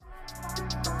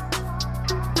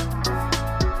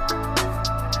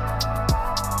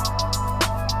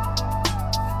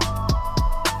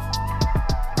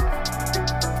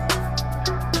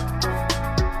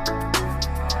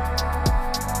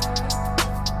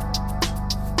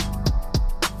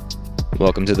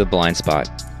Welcome to The Blind Spot,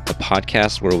 a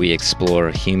podcast where we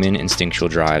explore human instinctual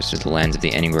drives through the lens of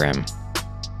the Enneagram.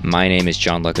 My name is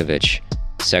John Lukovich,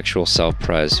 sexual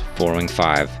self-pres 4-wing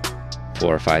 5,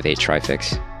 458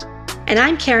 trifix. And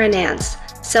I'm Karen Nance,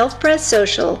 self-pres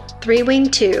social 3-wing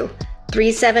 2,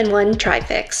 371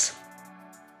 trifix.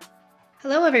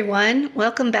 Hello everyone,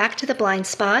 welcome back to The Blind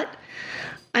Spot.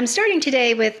 I'm starting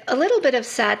today with a little bit of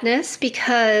sadness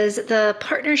because the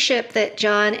partnership that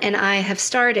John and I have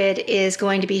started is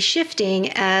going to be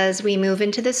shifting as we move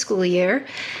into the school year.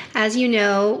 As you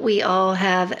know, we all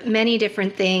have many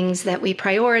different things that we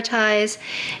prioritize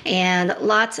and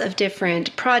lots of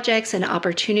different projects and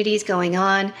opportunities going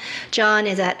on. John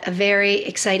is at a very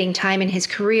exciting time in his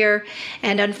career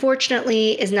and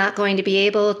unfortunately is not going to be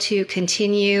able to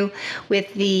continue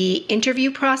with the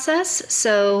interview process.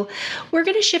 So we're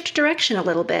going to shift direction a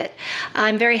little bit.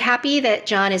 I'm very happy that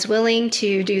John is willing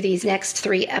to do these next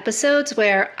 3 episodes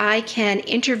where I can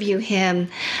interview him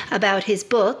about his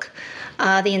book,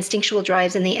 The Instinctual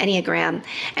Drives in the Enneagram,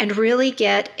 and really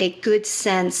get a good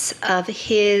sense of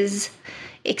his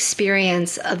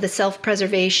experience of the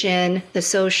self-preservation, the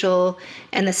social,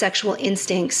 and the sexual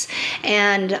instincts.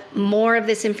 And more of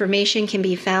this information can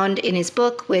be found in his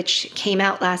book, which came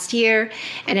out last year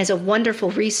and is a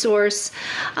wonderful resource.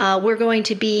 We're going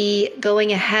to be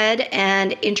going ahead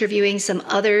and interviewing some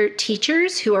other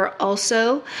teachers who are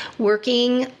also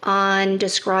working on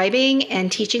describing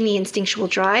and teaching the instinctual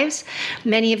drives.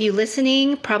 Many of you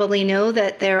listening probably know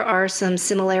that there are some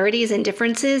similarities and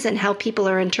differences in how people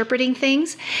are interpreting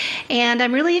things. And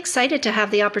I'm really excited to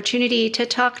have the opportunity to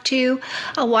talk to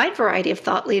a wide variety of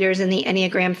thought leaders in the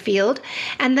Enneagram field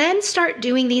and then start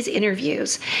doing these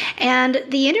interviews. And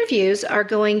the interviews are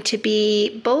going to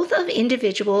be both of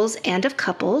individuals and of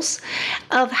couples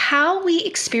of how we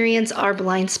experience our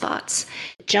blind spots.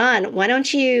 John, why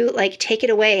don't you take it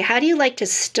away? How do you like to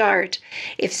start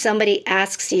if somebody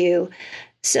asks you,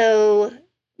 so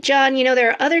John,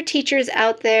 there are other teachers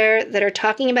out there that are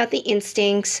talking about the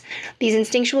instincts. These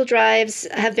instinctual drives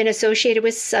have been associated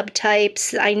with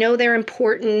subtypes. I know they're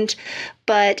important,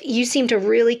 but you seem to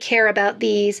really care about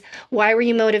these. Why were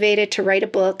you motivated to write a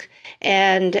book?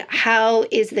 And how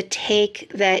is the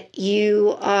take that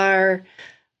you are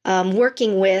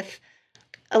working with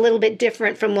a little bit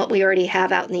different from what we already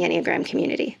have out in the Enneagram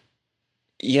community?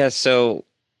 Yeah, so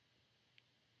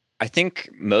I think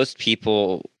most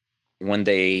people, when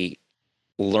they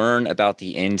learn about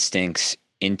the instincts,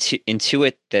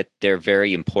 intuit that they're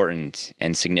very important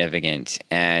and significant.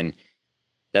 And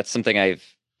that's something I've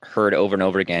heard over and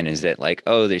over again, is that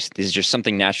there's just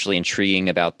something naturally intriguing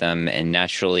about them and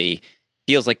naturally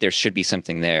feels like there should be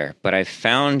something there. But I've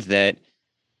found that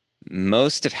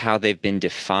most of how they've been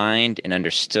defined and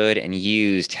understood and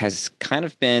used has kind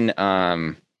of been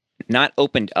not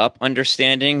opened up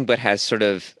understanding, but has sort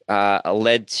of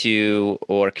led to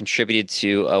or contributed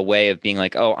to a way of being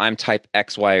like, oh, I'm type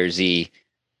X, Y, or Z,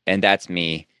 and that's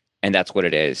me, and that's what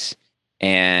it is.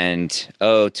 And,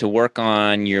 oh, to work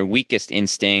on your weakest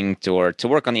instinct or to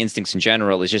work on the instincts in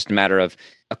general is just a matter of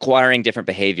acquiring different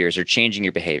behaviors or changing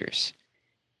your behaviors.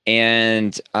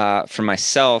 And for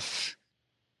myself,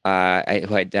 who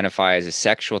identify as a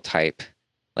sexual type,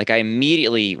 I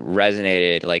immediately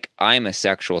resonated, I'm a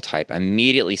sexual type. I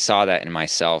immediately saw that in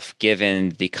myself,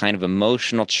 given the kind of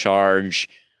emotional charge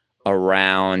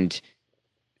around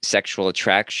sexual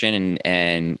attraction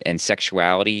and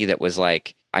sexuality that was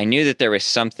I knew that there was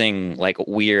something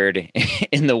weird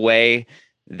in the way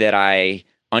that I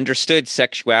understood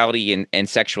sexuality and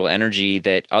sexual energy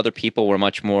that other people were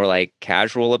much more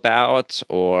casual about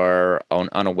or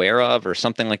unaware of or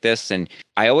something like this. And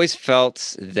I always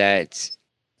felt that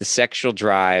the sexual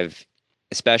drive,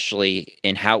 especially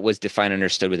in how it was defined and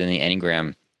understood within the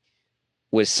Enneagram,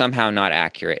 was somehow not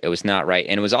accurate. It was not right.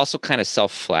 And it was also kind of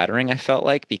self-flattering, I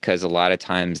felt because a lot of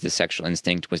times the sexual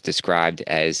instinct was described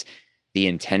as the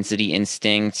intensity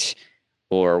instinct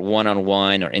or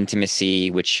one-on-one or intimacy,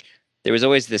 which there was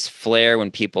always this flair when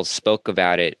people spoke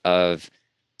about it of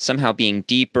somehow being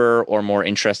deeper or more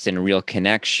interested in real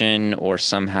connection or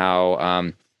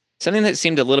somehow something that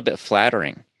seemed a little bit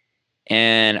flattering.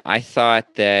 And I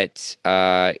thought that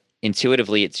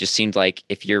intuitively, it just seemed like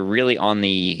if you're really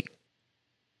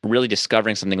really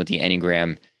discovering something with the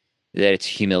Enneagram, that it's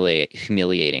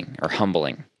humiliating or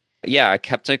humbling. Yeah, I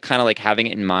kept kind of having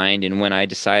it in mind. And when I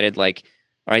decided all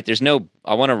right,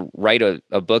 I want to write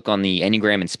a book on the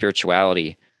Enneagram and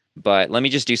spirituality, but let me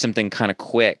just do something kind of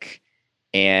quick.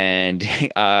 And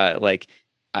I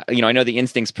know the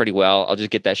instincts pretty well. I'll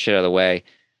just get that shit out of the way.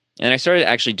 And I started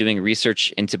actually doing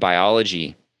research into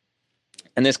biology.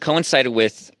 And this coincided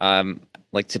with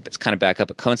like to kind of back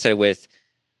up, it coincided with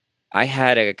I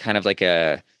had a kind of like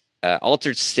a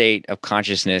altered state of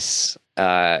consciousness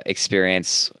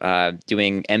experience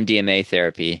doing MDMA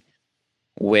therapy,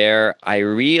 where I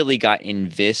really got in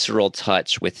visceral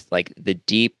touch with like the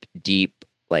deep, deep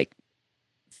like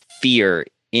fear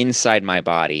inside my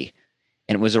body,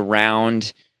 and it was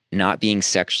around not being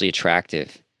sexually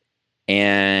attractive.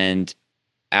 And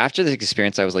after this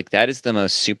experience, I was like, that is the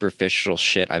most superficial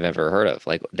shit I've ever heard of.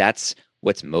 Like, that's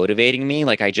what's motivating me.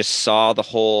 Like, I just saw the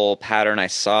whole pattern. I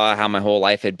saw how my whole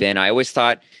life had been. I always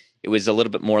thought it was a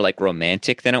little bit more like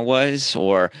romantic than it was,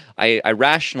 or I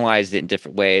rationalized it in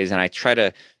different ways, and I try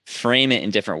to frame it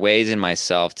in different ways in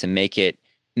myself to make it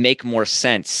make more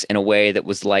sense in a way that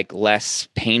was like less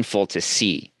painful to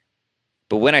see.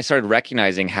 But when I started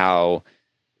recognizing how,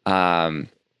 um,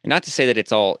 not to say that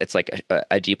it's like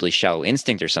a deeply shallow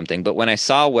instinct or something, but when I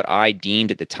saw what I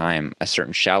deemed at the time a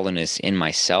certain shallowness in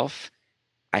myself,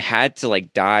 I had to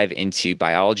like dive into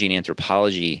biology and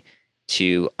anthropology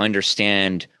to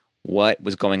understand what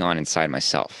was going on inside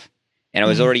myself. And I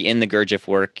was Mm. already in the Gurdjieff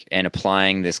work and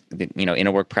applying this,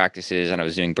 inner work practices, and I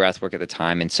was doing breath work at the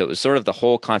time. And so it was sort of the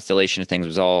whole constellation of things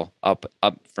was all up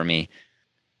for me.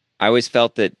 I always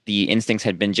felt that the instincts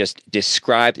had been just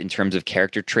described in terms of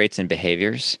character traits and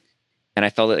behaviors. And I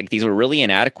felt that like these were really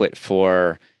inadequate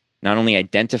for not only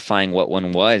identifying what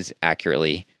one was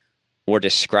accurately or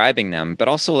describing them, but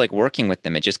also like working with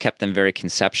them. It just kept them very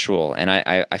conceptual. And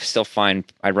I still find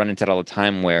I run into that all the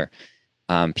time where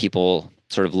people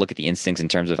sort of look at the instincts in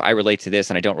terms of I relate to this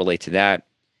and I don't relate to that.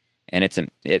 And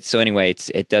it's so anyway,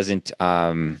 it doesn't.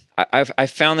 I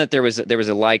found that there was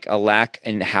a lack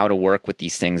in how to work with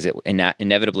these things that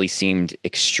inevitably seemed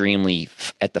extremely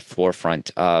at the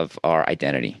forefront of our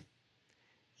identity.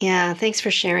 Yeah, thanks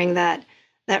for sharing that.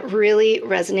 That really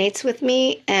resonates with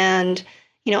me. And,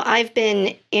 I've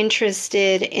been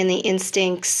interested in the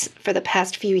instincts for the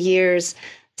past few years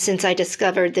since I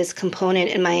discovered this component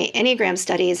in my Enneagram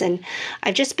studies. And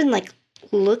I've just been like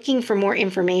looking for more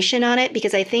information on it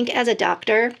because I think as a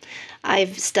doctor,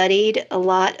 I've studied a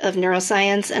lot of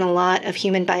neuroscience and a lot of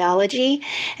human biology.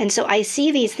 And so I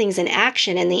see these things in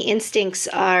action, and the instincts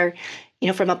are,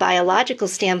 from a biological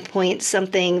standpoint,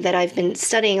 something that I've been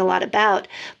studying a lot about.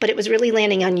 But it was really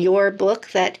landing on your book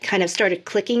that kind of started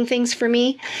clicking things for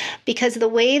me, because the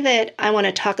way that I want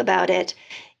to talk about it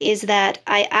is that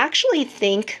I actually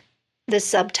think the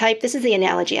subtype, this is the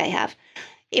analogy I have.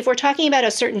 If we're talking about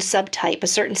a certain subtype, a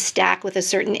certain stack with a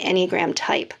certain Enneagram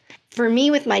type, for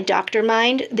me, with my doctor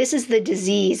mind, this is the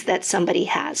disease that somebody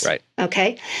has. Right.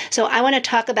 Okay. So I want to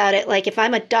talk about it like if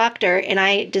I'm a doctor and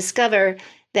I discover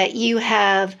that you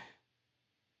have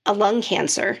a lung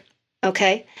cancer,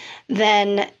 okay,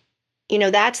 then,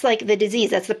 that's like the disease,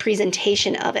 that's the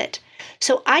presentation of it.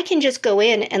 So I can just go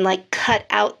in and like cut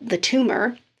out the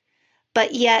tumor,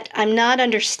 but yet I'm not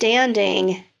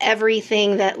understanding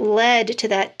everything that led to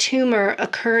that tumor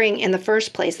occurring in the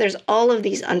first place. There's all of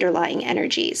these underlying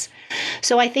energies.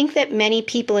 So I think that many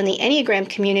people in the Enneagram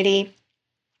community,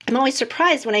 I'm always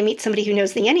surprised when I meet somebody who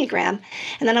knows the Enneagram.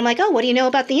 And then I'm like, oh, what do you know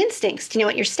about the instincts? Do you know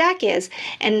what your stack is?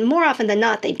 And more often than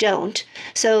not, they don't.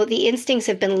 So the instincts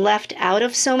have been left out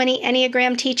of so many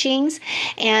Enneagram teachings.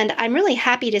 And I'm really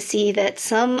happy to see that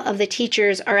some of the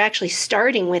teachers are actually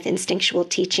starting with instinctual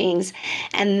teachings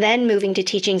and then moving to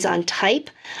teachings on type.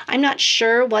 I'm not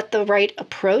sure what the right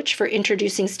approach for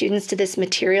introducing students to this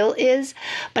material is,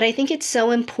 but I think it's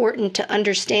so important to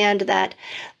understand that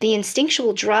the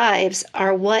instinctual drives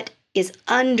are what is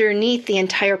underneath the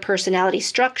entire personality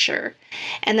structure.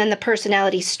 And then the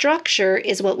personality structure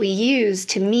is what we use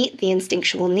to meet the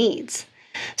instinctual needs.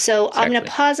 So I'm going to Exactly.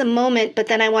 pause a moment, but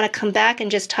then I want to come back and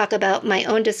just talk about my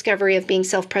own discovery of being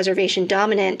self-preservation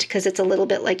dominant, because it's a little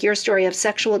bit like your story of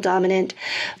sexual dominant.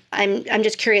 I'm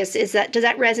just curious, does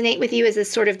that resonate with you? Is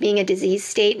this sort of being a disease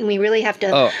state and we really have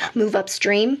to Oh, move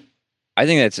upstream? I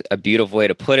think that's a beautiful way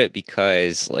to put it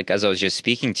because, like, as I was just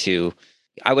speaking to,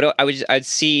 I'd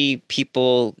see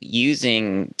people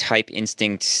using type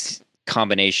instincts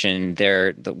combination.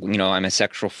 I'm a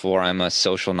sexual 4, I'm a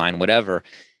social 9, whatever,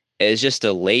 is just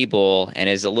a label and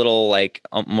is a little like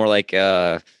more like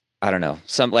I don't know,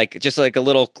 some like just like a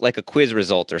little like a quiz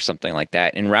result or something like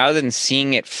that. And rather than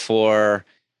seeing it for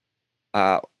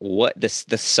what the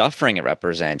suffering it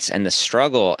represents and the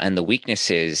struggle and the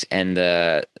weaknesses and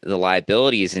the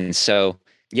liabilities. And so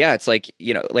yeah, it's like,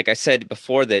 like I said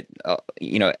before that,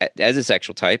 as a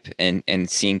sexual type and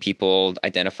seeing people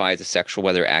identify as a sexual,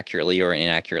 whether accurately or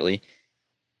inaccurately,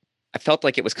 I felt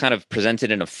like it was kind of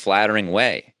presented in a flattering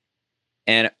way.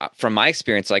 And from my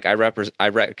experience, like I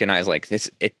recognize like this,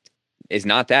 it is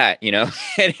not that, and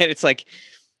it's like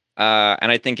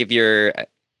And I think if you're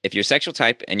sexual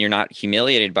type and you're not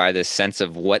humiliated by this sense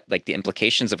of what like the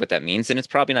implications of what that means, then it's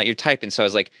probably not your type. And so I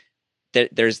was like,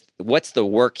 there's what's the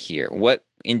work here? What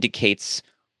indicates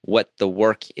what the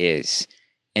work is?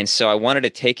 And so I wanted to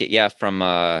take it, yeah, from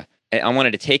I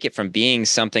wanted to take it from being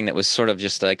something that was sort of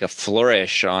just like a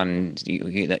flourish on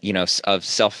of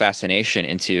self fascination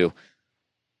into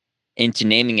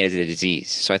naming it as a disease.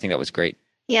 So I think that was great.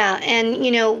 Yeah. And,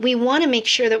 we want to make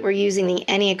sure that we're using the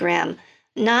Enneagram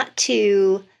not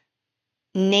to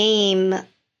name.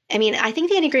 I mean, I think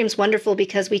the Enneagram is wonderful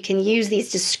because we can use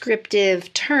these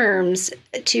descriptive terms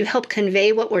to help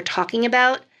convey what we're talking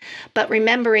about, but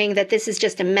remembering that this is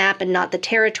just a map and not the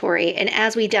territory. And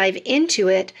as we dive into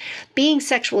it, being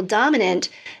sexual dominant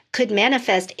could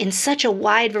manifest in such a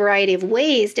wide variety of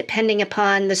ways depending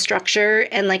upon the structure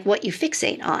and like what you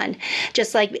fixate on.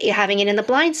 Just like having it in the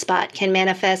blind spot can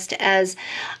manifest as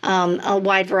a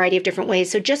wide variety of different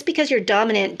ways. So just because you're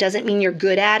dominant doesn't mean you're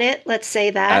good at it. Let's say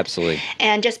that. Absolutely.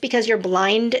 And just because you're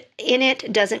blind in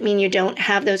it doesn't mean you don't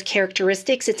have those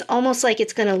characteristics. It's almost like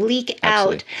it's going to leak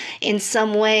out in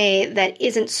some way that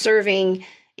isn't serving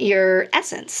your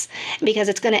essence because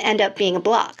it's going to end up being a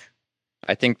block.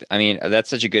 I mean,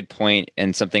 that's such a good point,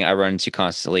 and something I run into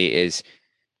constantly is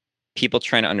people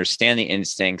trying to understand the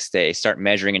instincts. They start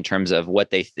measuring in terms of what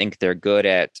they think they're good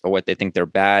at or what they think they're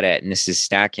bad at, and this is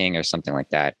stacking or something like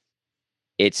that.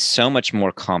 It's so much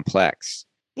more complex.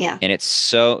 Yeah. And it's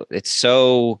so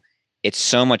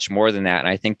much more than that. And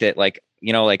I think that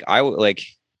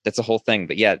that's the whole thing.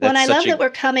 But yeah, that's well, and I love that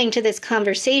we're coming to this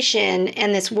conversation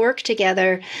and this work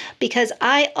together because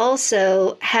I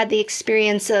also had the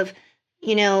experience of,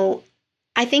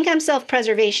 I think I'm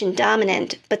self-preservation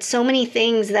dominant, but so many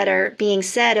things that are being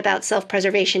said about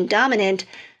self-preservation dominant,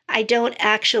 I don't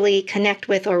actually connect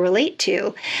with or relate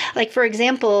to. Like, for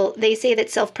example, they say that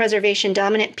self-preservation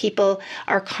dominant people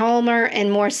are calmer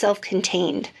and more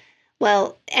self-contained.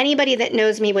 Well, anybody that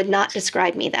knows me would not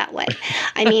describe me that way.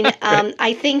 I mean, right.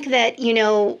 I think that,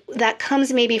 that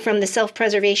comes maybe from the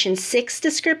self-preservation 6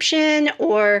 description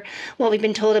or what we've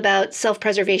been told about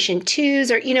self-preservation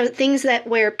 2s or, things that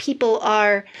where people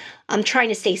are trying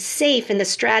to stay safe and the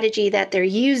strategy that they're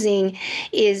using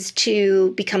is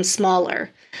to become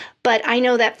smaller. But I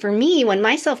know that for me, when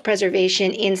my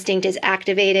self-preservation instinct is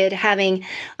activated, having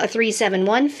a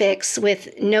 371 fix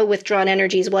with no withdrawn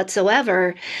energies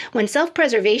whatsoever, when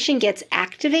self-preservation gets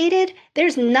activated,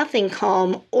 there's nothing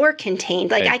calm or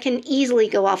contained. Like I can easily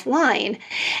go offline.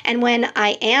 And when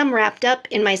I am wrapped up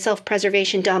in my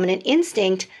self-preservation dominant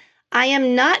instinct, I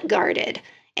am not guarded.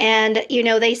 And,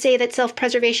 they say that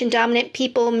self-preservation dominant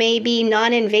people may be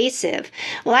non-invasive.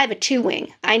 Well, I have a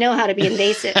 2-wing. I know how to be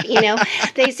invasive.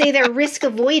 They say they're risk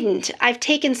avoidant. I've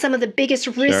taken some of the biggest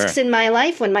risks in my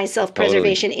life when my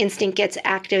self-preservation instinct gets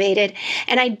activated,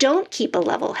 and I don't keep a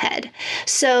level head.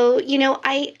 So,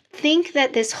 I think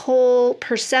that this whole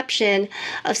perception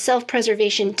of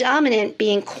self-preservation dominant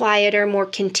being quieter, more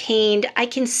contained, I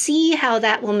can see how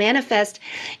that will manifest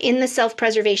in the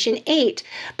self-preservation 8.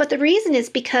 But the reason is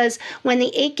because when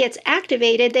the 8 gets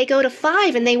activated, they go to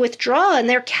 5 and they withdraw and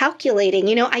they're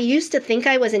calculating. I used to think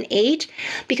I was an 8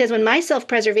 because when my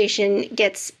self-preservation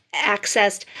gets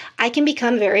accessed, I can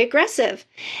become very aggressive.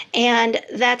 And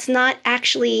that's not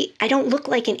actually, I don't look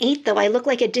like an 8 though. I look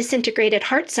like a disintegrated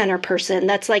heart center person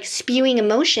that's like spewing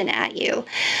emotion at you.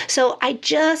 So I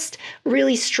just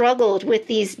really struggled with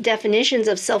these definitions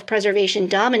of self-preservation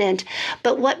dominant.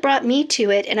 But what brought me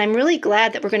to it, and I'm really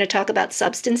glad that we're going to talk about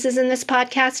substances in this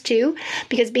podcast too,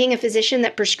 because being a physician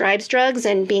that prescribes drugs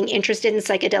and being interested in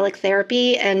psychedelic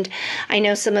therapy, and I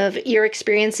know some of your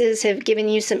experiences have given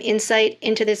you some insight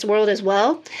into this world as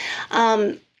well.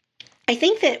 I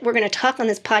think that we're going to talk on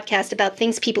this podcast about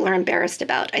things people are embarrassed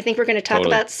about. I think we're going to talk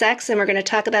about sex, and we're going to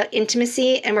talk about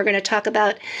intimacy, and we're going to talk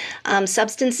about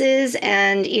substances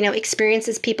and,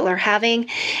 experiences people are having.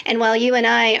 And while you and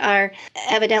I are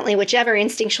evidently, whichever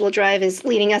instinctual drive is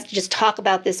leading us to just talk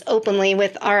about this openly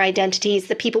with our identities,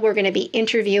 the people we're going to be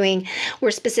interviewing,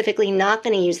 we're specifically not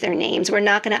going to use their names. We're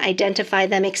not going to identify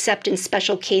them except in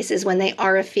special cases when they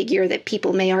are a figure that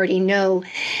people may already know,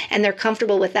 and they're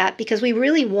comfortable with that because we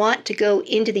really want to go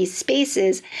into these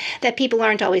spaces that people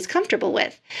aren't always comfortable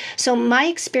with. So my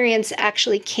experience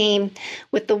actually came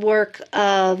with the work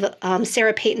of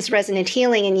Sarah Payton's resonant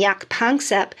healing and Jaak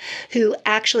Panksepp, who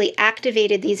actually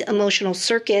activated these emotional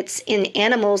circuits in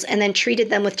animals and then treated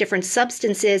them with different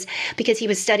substances because he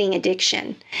was studying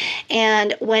addiction.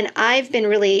 And when I've been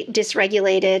really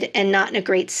dysregulated and not in a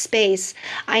great space,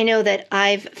 I know that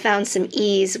I've found some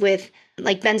ease with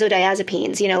like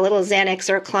benzodiazepines, a little Xanax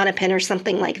or a Klonopin or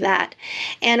something like that.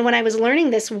 And when I was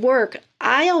learning this work,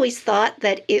 I always thought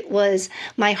that it was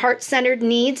my heart-centered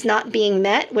needs not being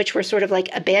met, which were sort of like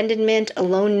abandonment,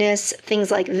 aloneness,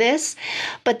 things like this.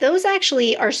 But those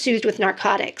actually are soothed with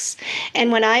narcotics.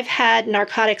 And when I've had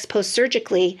narcotics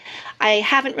post-surgically, I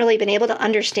haven't really been able to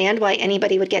understand why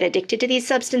anybody would get addicted to these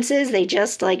substances. They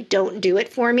just like don't do it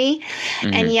for me.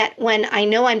 And Hmm. yet when I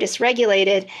know I'm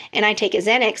dysregulated and I take a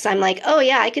Xanax, I'm like, oh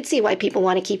yeah, I could see why people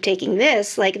want to keep taking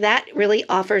this. Like that really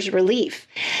offers relief.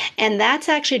 And that's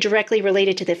actually directly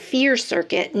related to the fear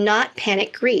circuit, not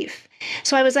panic grief.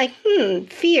 So I was like,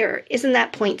 fear, isn't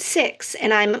that 0.6?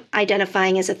 And I'm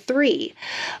identifying as a 3.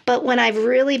 But when I've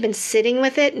really been sitting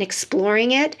with it and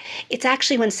exploring it, it's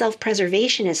actually when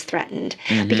self-preservation is threatened.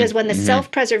 Hmm. Because when the Hmm.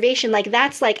 self-preservation, like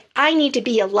that's like, I need to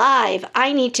be alive,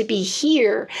 I need to be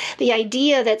here. The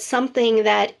idea that something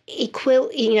that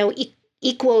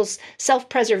equals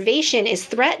self-preservation is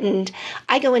threatened,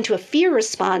 I go into a fear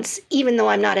response, even though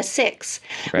I'm not a 6,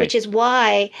 Right. which is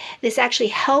why this actually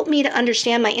helped me to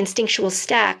understand my instinctual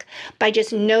stack by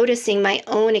just noticing my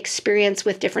own experience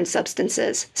with different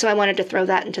substances. So I wanted to throw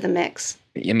that into the mix.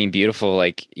 I mean, beautiful.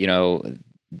 Like,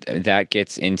 that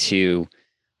gets into,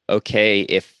 okay,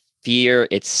 if fear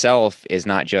itself is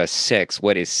not just six,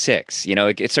 what is six?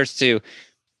 It starts to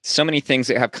so many things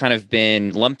that have kind of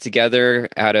been lumped together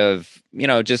out of,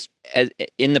 just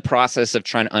in the process of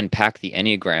trying to unpack the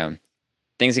Enneagram,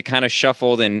 things that kind of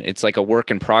shuffled and it's like a work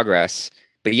in progress.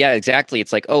 But yeah, exactly.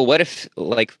 It's like, oh, what if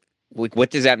like what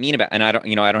does that mean about, and I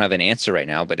don't have an answer right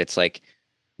now, but it's like,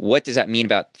 what does that mean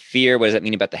about fear? What does that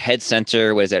mean about the head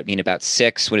center? What does that mean about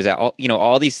six? What does that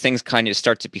all these things kind of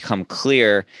start to become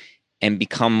clear and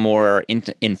become more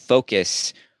in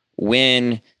focus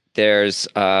when there's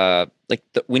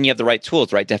when you have the right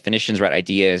tools, right definitions, right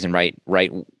ideas, and right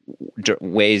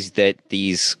ways that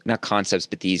these, not concepts,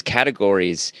 but these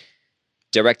categories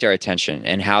direct our attention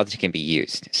and how they can be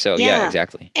used. So yeah, Yeah.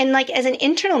 exactly. And like as an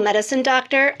internal medicine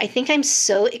doctor, I think I'm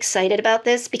so excited about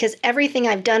this because everything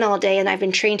I've done all day and I've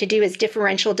been trained to do is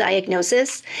differential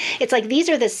diagnosis. It's like these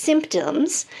are the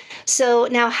symptoms. So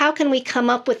now how can we come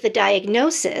up with the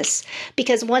diagnosis?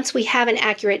 Because once we have an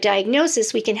accurate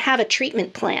diagnosis, we can have a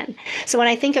treatment plan. So when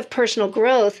I think of personal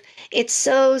growth, it's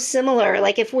so similar.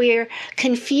 Like if we're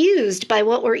confused by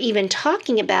what we're even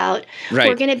talking about, we're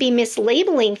Right. going to be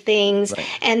mislabeling things, Right.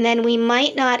 and then we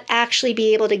might not actually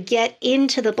be able to get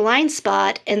into the blind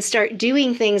spot and start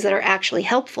doing things that are actually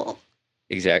helpful.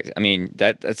 Exactly. I mean,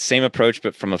 that's the same approach,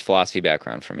 but from a philosophy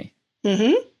background for me. Mm-hmm.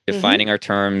 Mm-hmm. Defining our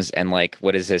terms and like,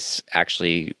 what is this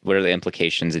actually? What are the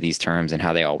implications of these terms and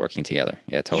how they all working together?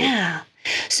 Yeah, totally. Yeah.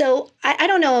 So I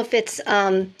don't know if it's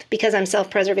because I'm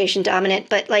self-preservation dominant,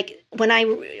 but like when I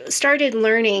started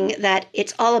learning that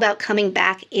it's all about coming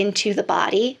back into the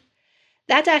body,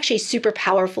 that's actually super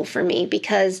powerful for me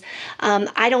because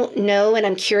I don't know, and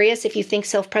I'm curious if you think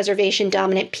self-preservation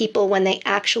dominant people, when they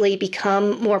actually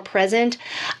become more present,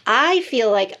 I feel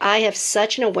like I have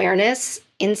such an awareness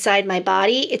inside my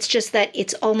body. It's just that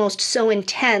it's almost so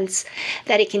intense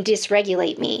that it can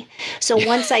dysregulate me. So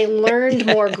once I learned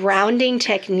more Yes. grounding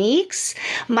techniques,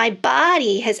 my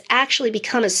body has actually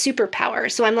become a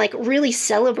superpower. So I'm like really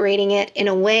celebrating it in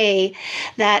a way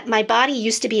that my body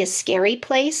used to be a scary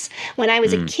place. When I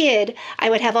was a Mm. kid, I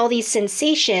would have all these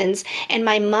sensations, and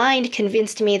my mind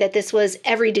convinced me that this was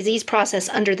every disease process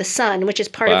under the sun, which is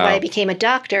part of why I Wow. became a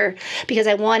doctor, because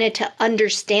I wanted to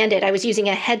understand it. I was using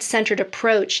a head centered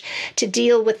approach to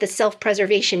deal with the self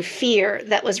preservation fear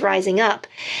that was rising up.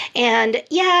 And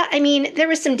yeah, I mean, there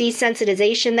was some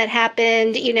desensitization that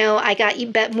happened. I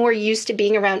got more used to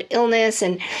being around illness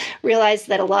and realized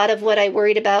that a lot of what I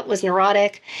worried about was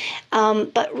neurotic.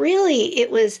 But really,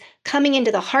 it was coming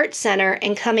into the heart center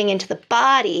and coming into the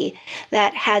body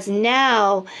that has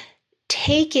now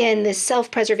taken this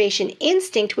self preservation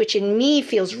instinct, which in me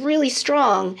feels really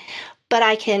strong, but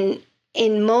I can,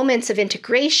 in moments of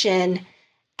integration,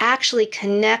 actually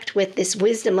connect with this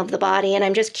wisdom of the body. And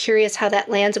I'm just curious how that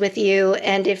lands with you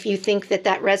and if you think that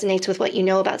that resonates with what you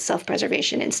know about self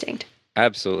preservation instinct.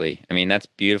 Absolutely. I mean, that's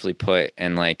beautifully put.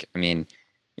 And like, I mean,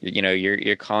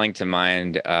 you're calling to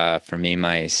mind for me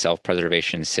my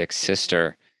self-preservation six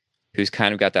sister, who's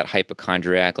kind of got that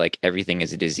hypochondriac, like everything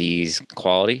is a disease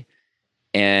quality.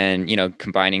 And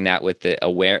combining that with the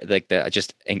like the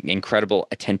just incredible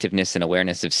attentiveness and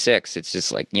awareness of six, it's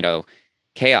just like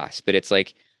chaos. But it's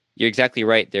like you're exactly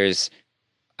right. There's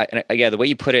yeah, the way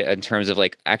you put it in terms of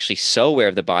like actually so aware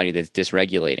of the body that's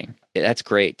dysregulating. That's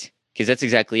great because that's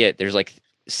exactly it. There's like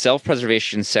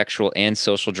self-preservation, sexual and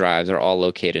social drives are all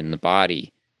located in the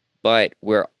body, but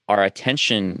where our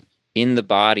attention in the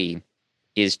body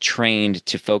is trained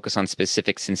to focus on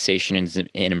specific sensations and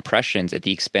impressions at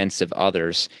the expense of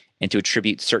others and to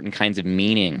attribute certain kinds of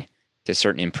meaning to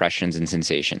certain impressions and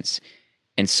sensations.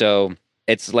 And so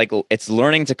it's like it's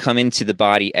learning to come into the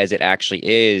body as it actually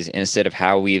is instead of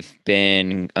how we've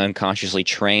been unconsciously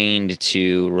trained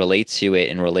to relate to it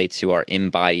and relate to our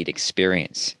embodied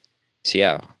experience. So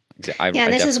yeah, Yeah, I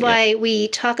and this is definitely, why we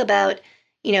talk about,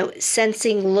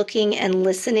 sensing, looking, and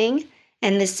listening,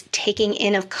 and this taking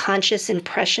in of conscious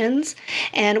impressions.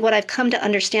 And what I've come to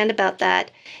understand about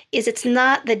that is it's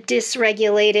not the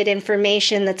dysregulated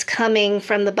information that's coming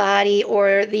from the body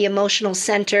or the emotional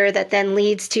center that then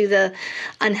leads to the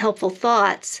unhelpful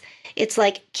thoughts. It's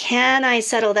like, can I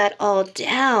settle that all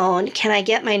down? Can I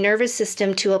get my nervous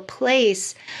system to a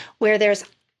place where there's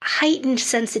heightened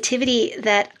sensitivity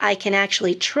that I can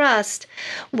actually trust,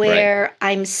 right. where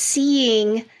I'm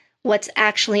seeing what's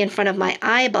actually in front of my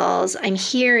eyeballs, I'm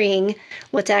hearing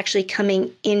what's actually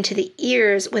coming into the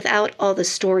ears without all the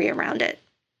story around it.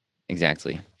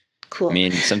 Exactly. I Cool.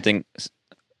 mean, something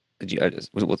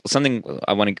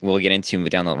we'll get into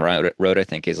down the road, I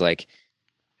think, is like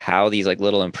how these like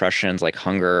little impressions like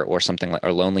hunger or something like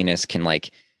or loneliness can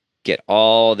like get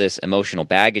all this emotional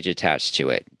baggage attached to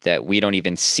it that we don't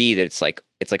even see, that it's like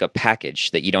a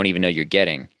package that you don't even know you're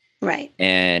getting, Right.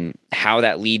 and how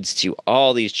that leads to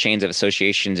all these chains of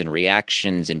associations and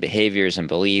reactions and behaviors and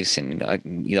beliefs and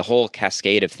the whole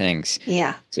cascade of things.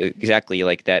 Yeah. So exactly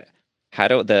like that. How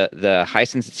do the high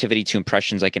sensitivity to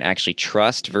impressions I can actually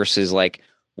trust versus like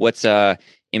what's a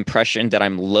impression that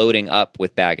I'm loading up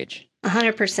with baggage?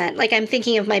 100%. Like I'm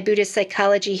thinking of my Buddhist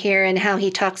psychology here and how he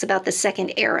talks about the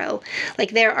second arrow. Like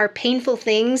there are painful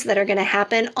things that are going to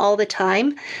happen all the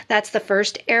time. That's the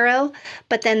first arrow.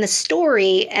 But then the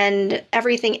story and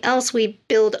everything else we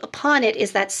build upon it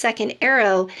is that second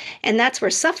arrow. And that's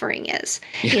where suffering is.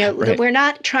 Yeah, right. We're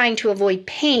not trying to avoid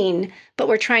pain, but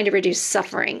we're trying to reduce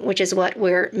suffering, which is what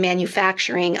we're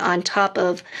manufacturing on top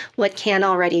of what can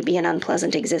already be an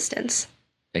unpleasant existence.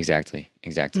 Exactly.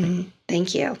 Exactly. Mhm.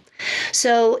 Thank you.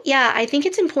 So, yeah, I think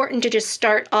it's important to just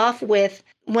start off with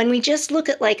when we just look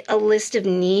at like a list of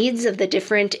needs of the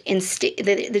different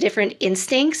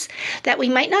instincts, that we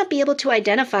might not be able to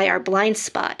identify our blind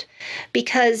spot,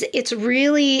 because it's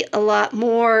really a lot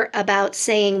more about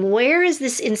saying, where is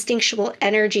this instinctual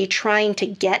energy trying to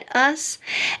get us?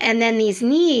 And then these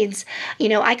needs,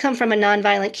 I come from a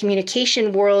nonviolent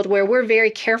communication world where we're very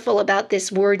careful about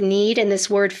this word need and this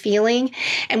word feeling,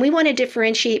 and we want to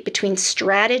differentiate between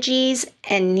strategies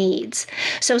and needs.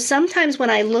 So sometimes when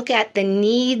I look at the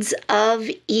needs of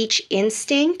each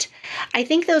instinct, I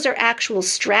think those are actual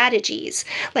strategies.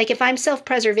 Like if I'm self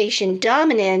preservation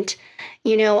dominant,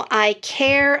 I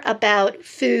care about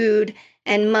food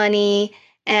and money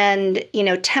and,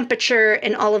 temperature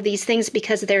and all of these things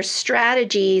because they're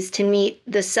strategies to meet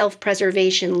the self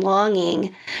preservation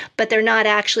longing, but they're not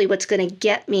actually what's going to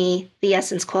get me the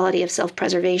essence quality of self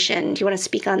preservation. Do you want to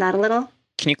speak on that a little?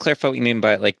 Can you clarify what you mean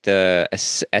by like the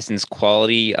essence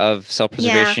quality of Yeah,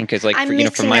 self-preservation? Because like for I'm from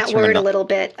mixing my that word a terminology, little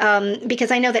bit because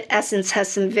I know that essence has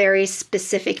some very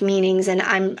specific meanings, and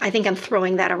I think I'm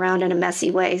throwing that around in a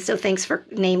messy way. So thanks for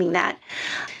naming that.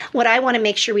 What I want to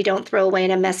make sure we don't throw away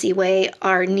in a messy way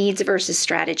are needs versus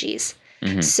strategies.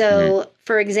 hmm hmm So,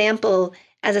 for example,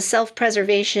 as a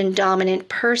self-preservation dominant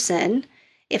person,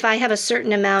 if I have a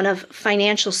certain amount of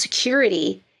financial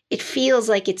security, it feels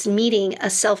like it's meeting a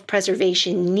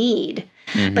self-preservation need.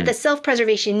 But hmm the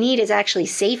self-preservation need is actually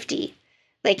safety.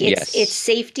 Like it's yes,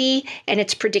 safety and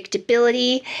it's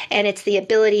predictability and it's the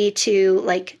ability to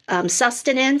like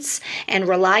sustenance and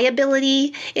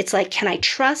reliability. It's like, can I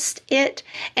trust it?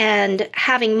 And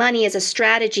having money as a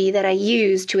strategy that I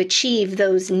use to achieve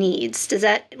those needs. Does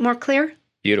that more clear?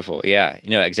 beautiful. Yeah,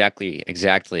 exactly,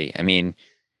 exactly. I mean,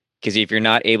 because if you're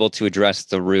not able to address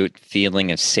the root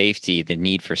feeling of safety, the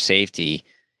need for safety,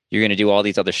 you're going to do all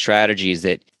these other strategies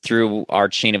that through our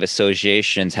chain of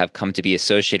associations have come to be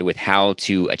associated with how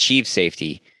to achieve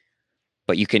safety.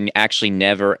 But you can actually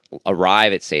never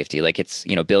arrive at safety. Like it's,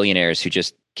 billionaires who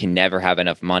just can never have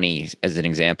enough money as an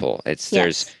example. It's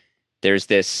Yes. there's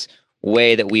this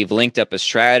way that we've linked up a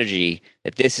strategy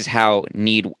that this is how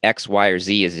need X, Y, or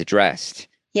Z is addressed.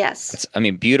 Yes. That's, I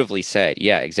mean, beautifully said.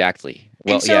 Yeah, exactly.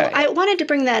 And Well, so yeah, I wanted to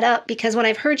bring that up because when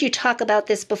I've heard you talk about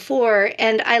this before,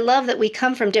 and I love that we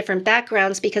come from different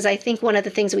backgrounds because I think one of the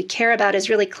things we care about is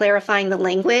really clarifying the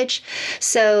language.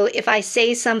 So if I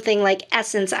say something like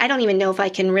essence, I don't even know if I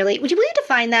can really, would you really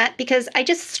define that? Because I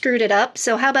just screwed it up.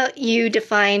 So how about you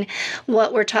define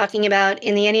what we're talking about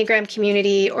in the Enneagram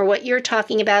community or what you're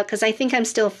talking about? Because I think I'm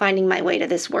still finding my way to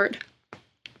this word.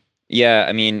 yeah.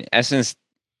 I mean, essence.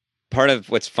 Part of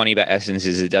what's funny about essence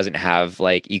is it doesn't have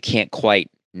like you can't quite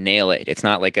nail it. It's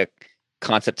not like a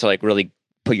concept to like really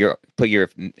put your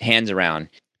hands around,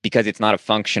 because it's not a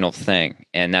functional thing.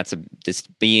 And this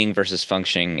being versus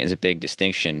functioning is a big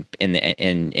distinction in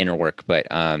inner work. But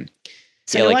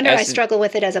so no wonder I struggle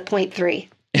with it as a 0.3.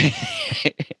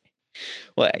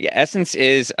 Well, yeah, essence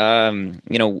is,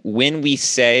 when we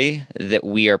say that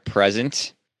we are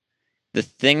present, the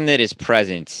thing that is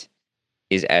present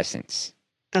is essence.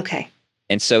 Okay.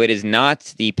 And so it is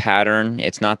not the pattern.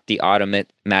 It's not the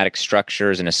automatic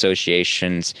structures and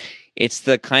associations. It's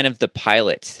the kind of the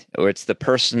pilot, or it's the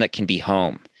person that can be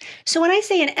home. So when I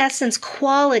say an essence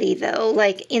quality, though,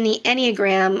 like in the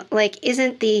Enneagram, like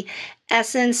isn't the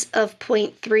essence of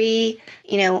 0.3,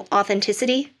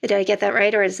 authenticity? Did I get that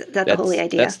right? Or is that the holy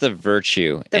idea? That's the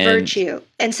virtue. Virtue.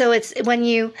 And so it's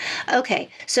okay.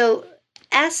 So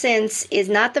essence is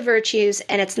not the virtues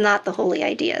and it's not the holy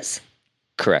ideas.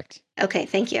 Correct. Okay.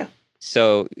 Thank you.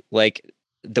 So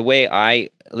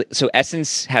so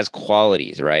essence has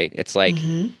qualities, right? It's like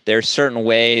there's certain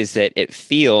ways that it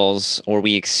feels or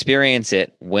we experience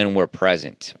it when we're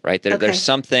present, right? There's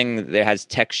something that has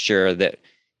texture, that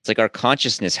it's like our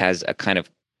consciousness has a kind of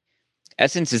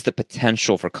essence. Is the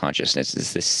potential for consciousness.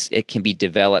 Is this, it can be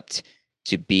developed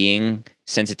to being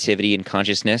sensitivity and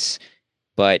consciousness,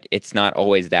 but it's not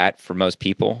always that for most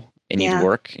people. It needs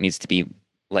work. It needs to be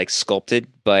like sculpted.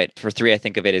 But for 3, I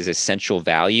think of it as essential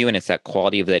value, and it's that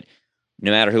quality of that.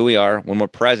 No matter who we are, when we're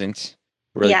present,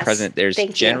 present. There's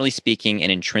generally speaking an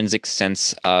intrinsic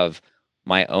sense of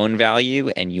my own value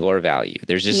and your value.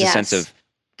 There's just a sense of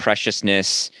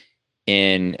preciousness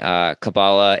in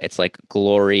Kabbalah. It's like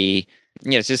glory.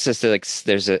 It's just like it's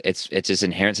this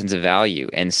inherent sense of value.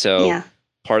 And so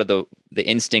part of the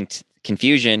instinct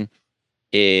confusion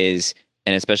is,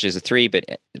 and especially as a 3,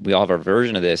 but we all have our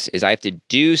version of this, is I have to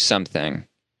do something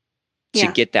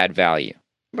to get that value.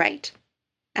 Right.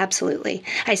 Absolutely.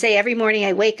 I say every morning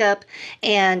I wake up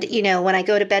and, when I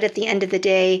go to bed at the end of the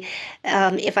day,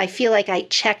 if I feel like I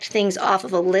checked things off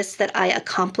of a list that I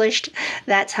accomplished,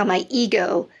 that's how my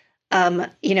ego,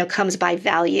 comes by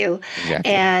value. Exactly.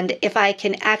 And if I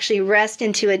can actually rest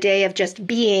into a day of just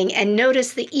being and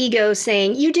notice the ego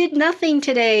saying, you did nothing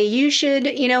today, you should,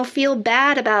 feel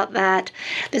bad about that.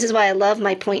 This is why I love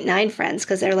my 0.9 friends,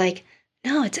 because they're like,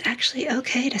 no, it's actually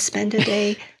okay to spend a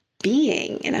day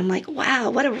being. And I'm like,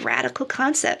 wow, what a radical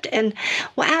concept. And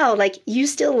wow, like you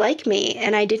still like me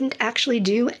and I didn't actually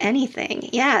do anything.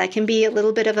 Yeah, it can be a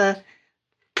little bit of a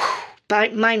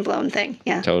mind blown thing.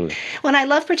 Yeah, totally. When I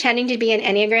love pretending to be an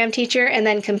Enneagram teacher and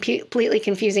then completely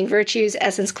confusing virtues,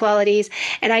 essence, qualities.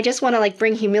 And I just want to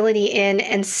bring humility in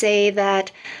and say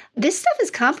that this stuff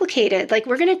is complicated. Like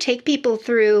we're going to take people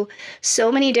through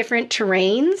so many different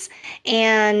terrains.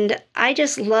 And I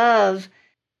just love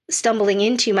stumbling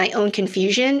into my own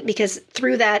confusion, because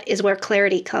through that is where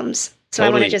clarity comes. So totally.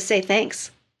 I want to just say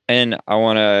thanks. And I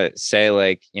want to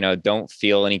say, don't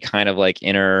feel any kind of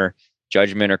inner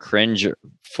judgment or cringe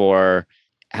for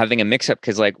having a mix up.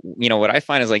 Cause what I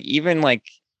find is even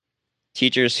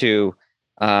teachers who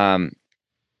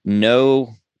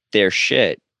know their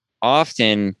shit,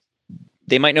 often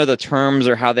they might know the terms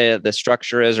or how the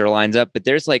structure is or lines up, but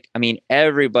there's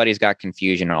everybody's got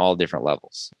confusion on all different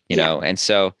levels, you know? And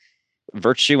so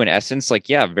virtue and essence,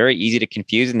 very easy to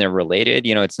confuse, and they're related.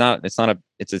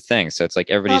 It's a thing. So it's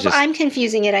everybody's if I'm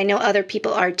confusing it, I know other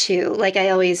people are too. I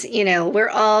always, we're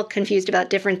all confused about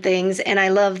different things. And I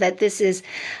love that this is,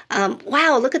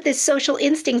 wow, look at this social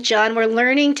instinct, John. We're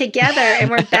learning together and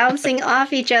we're bouncing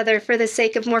off each other for the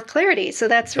sake of more clarity. So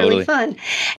that's really fun.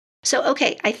 So,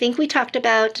 okay, I think we talked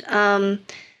about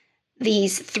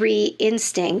these 3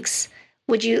 instincts.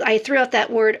 I threw out that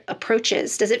word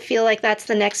approaches. Does it feel like that's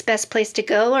the next best place to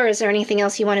go? Or is there anything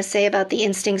else you want to say about the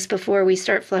instincts before we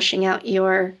start fleshing out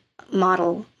your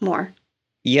model more?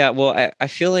 Yeah, well, I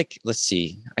feel like, let's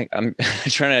see, I'm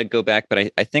trying to go back,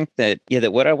 but I think that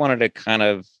what I wanted to kind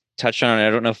of touch on, I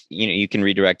don't know if, you can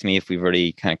redirect me if we've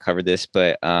already kind of covered this,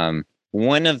 but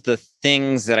one of the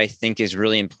things that I think is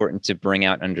really important to bring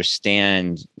out and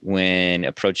understand when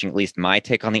approaching at least my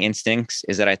take on the instincts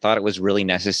is that I thought it was really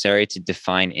necessary to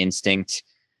define instinct,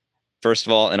 first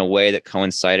of all, in a way that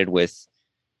coincided with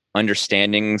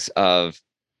understandings of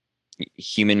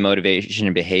human motivation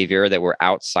and behavior that were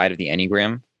outside of the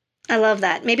Enneagram. I love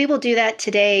that. Maybe we'll do that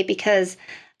today, because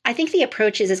I think the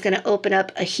approaches is going to open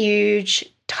up a huge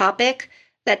topic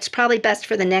that's probably best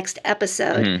for the next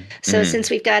episode. So since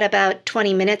we've got about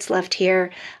 20 minutes left here,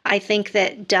 I think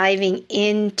that diving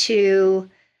into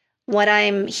what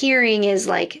I'm hearing is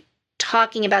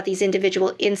talking about these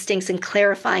individual instincts and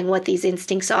clarifying what these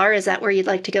instincts are. Is that where you'd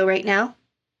like to go right now?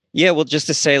 Yeah, well, just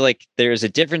to say, there's a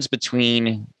difference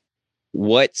between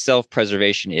what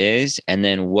self-preservation is and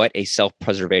then what a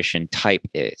self-preservation type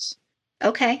is.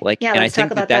 Okay. Like, Yeah, and I let's talk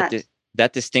think about that.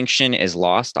 that distinction is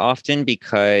lost often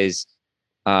because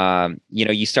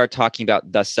you start talking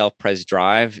about the self-pres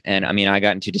drive. And I mean, I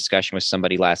got into discussion with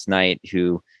somebody last night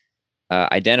who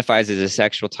identifies as a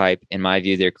sexual type. In my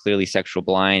view, they're clearly sexual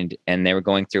blind, and they were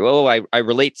going through, oh, I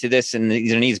relate to this and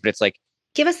these and these, but it's like,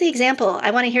 Give us the example.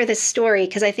 I want to hear this story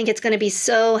because I think it's going to be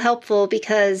so helpful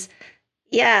because,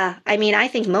 yeah, I mean, I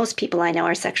think most people I know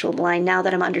are sexual blind now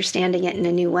that I'm understanding it in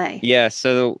a new way. yeah,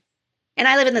 so And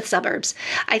I live in the suburbs.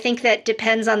 I think that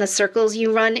depends on the circles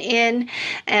you run in.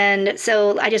 And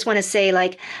so I just want to say,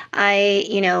 like,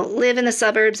 live in the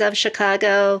suburbs of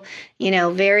Chicago,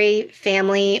 very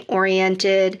family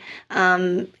oriented.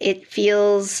 It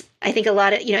feels, I think a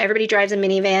lot of, everybody drives a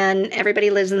minivan, everybody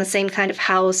lives in the same kind of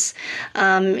house.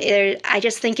 I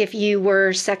just think if you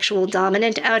were sexual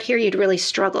dominant out here, you'd really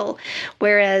struggle.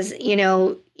 Whereas,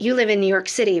 you live in New York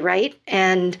City, right?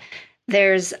 And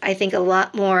there's, I think, a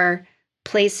lot more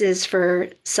places for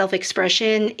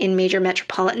self-expression in major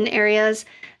metropolitan areas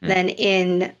mm. than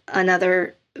in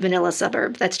another vanilla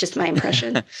suburb. That's just my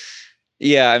impression.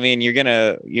 Yeah, I mean, you're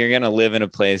gonna live in a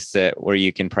place that where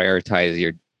you can prioritize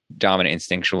your dominant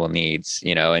instinctual needs,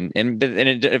 and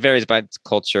it varies by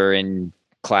culture and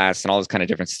class and all this kind of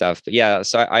different stuff. But yeah,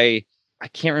 so I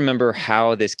can't remember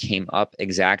how this came up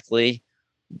exactly,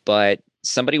 but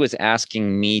somebody was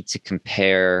asking me to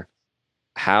compare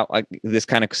how this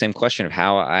kind of same question of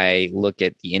how I look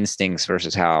at the instincts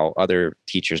versus how other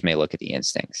teachers may look at the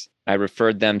instincts. I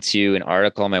referred them to an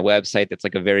article on my website that's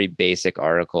like a very basic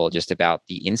article just about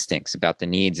the instincts, about the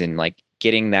needs, and like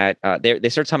getting that. They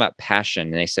started talking about passion,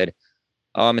 and they said,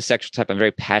 "Oh, I'm a sexual type. I'm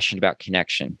very passionate about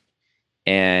connection."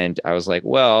 And I was like,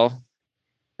 "Well,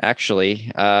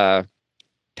 actually,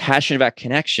 passionate about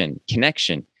connection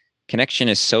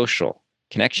is social.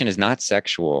 Connection is not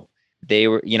sexual." They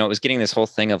were, it was getting this whole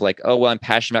thing of like, oh, well, I'm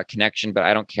passionate about connection, but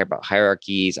I don't care about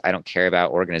hierarchies. I don't care about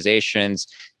organizations,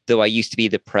 though I used to be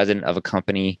the president of a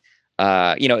company.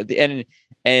 And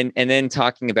then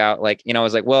talking about like, I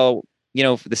was like, well,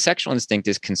 the sexual instinct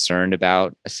is concerned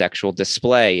about a sexual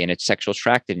display and its sexual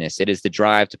attractiveness. It is the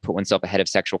drive to put oneself ahead of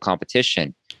sexual competition.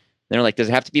 And they're like, does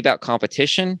it have to be about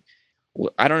competition?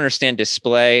 I don't understand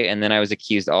display. And then I was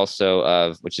accused also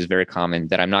of, which is very common,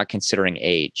 that I'm not considering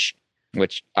age,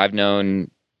 which I've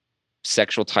known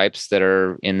sexual types that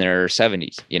are in their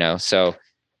 70s, So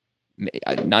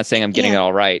I'm not saying I'm getting it Yeah.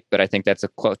 all right, but I think that's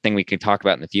a thing we can talk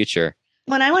about in the future.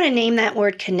 When I want to name that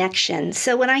word connection,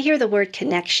 so when I hear the word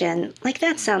connection, like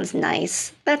that sounds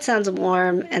nice, that sounds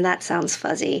warm, and that sounds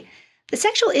fuzzy. The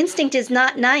sexual instinct is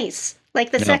not nice.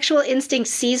 Like the No, sexual instinct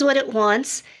sees what it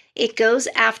wants, it goes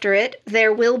after it.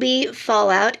 There will be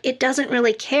fallout. It doesn't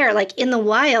really care. Like in the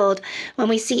wild, when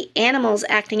we see animals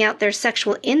acting out their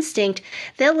sexual instinct,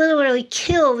 they'll literally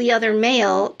kill the other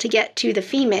male to get to the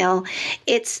female.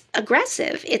 It's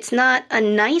aggressive. It's not a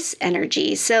nice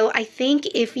energy. So I think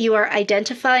if you are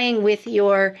identifying with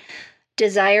your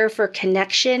desire for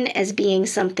connection as being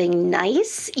something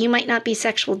nice, you might not be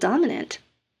sexual dominant.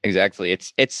 exactly.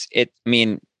 I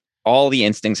mean, all the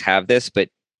instincts have this, but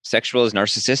sexual is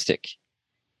narcissistic.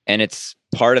 And it's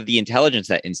part of the intelligence,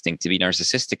 that instinct to be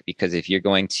narcissistic, because if you're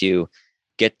going to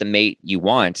get the mate you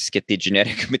want, get the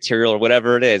genetic material or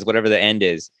whatever it is, whatever the end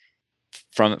is,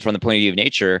 from the point of view of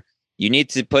nature, you need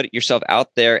to put yourself out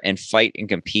there and fight and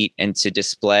compete and to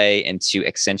display and to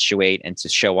accentuate and to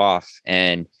show off.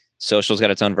 And social's got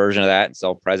its own version of that.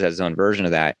 Self-pres has its own version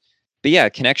of that. But yeah,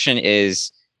 connection,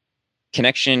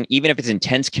 even if it's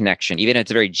intense connection, even if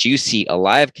it's a very juicy,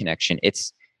 alive connection,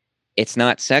 it's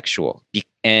not sexual.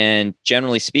 And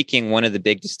generally speaking, one of the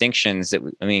big distinctions that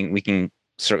we can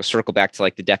sort of circle back to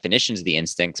like the definitions of the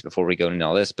instincts before we go into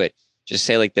all this, but just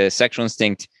say like the sexual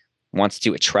instinct wants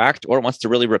to attract or wants to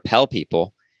really repel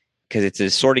people because it's a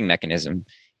sorting mechanism.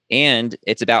 And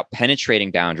it's about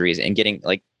penetrating boundaries and getting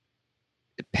like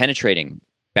penetrating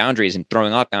boundaries and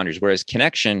throwing off boundaries. Whereas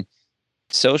connection,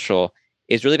 social,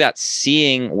 is really about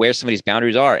seeing where somebody's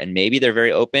boundaries are. And maybe they're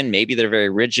very open, maybe they're very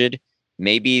rigid.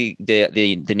 Maybe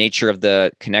the nature of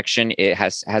the connection, it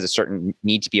has a certain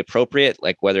need to be appropriate,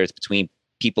 like whether it's between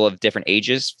people of different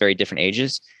ages, very different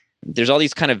ages. There's all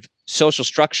these kind of social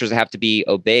structures that have to be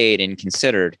obeyed and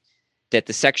considered that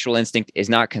the sexual instinct is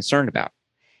not concerned about.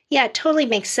 Yeah, it totally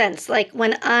makes sense. Like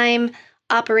when I'm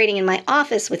operating in my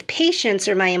office with patients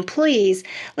or my employees,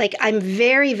 like I'm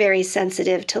very, very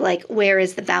sensitive to like where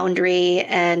is the boundary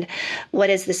and what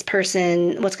is this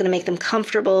person, what's going to make them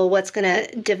comfortable, what's going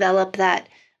to develop that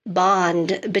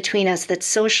bond between us that's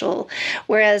social.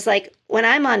 Whereas, like, when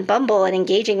I'm on Bumble and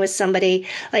engaging with somebody,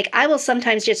 like, I will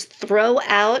sometimes just throw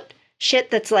out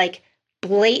shit that's like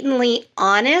blatantly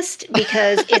honest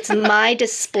because it's my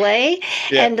display.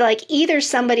 Yeah. And like, either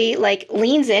somebody like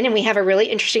leans in and we have a really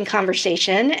interesting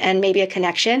conversation and maybe a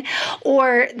connection,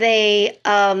 or they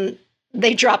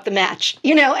drop the match,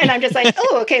 and I'm just like,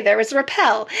 oh, okay, there was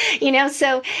repel,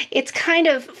 so it's kind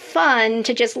of fun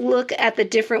to just look at the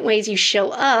different ways you show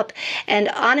up. And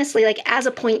honestly, like, as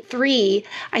a point three,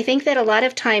 I think that a lot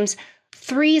of times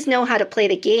threes know how to play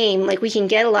the game. Like, we can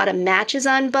get a lot of matches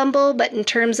on Bumble, but in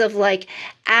terms of like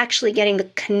actually getting the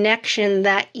connection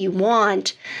that you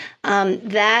want,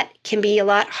 that can be a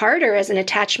lot harder as an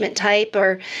attachment type,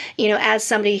 or as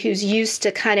somebody who's used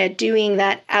to kind of doing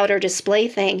that outer display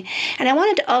thing. And I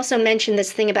wanted to also mention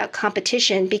this thing about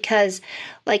competition, because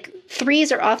like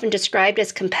threes are often described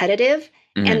as competitive,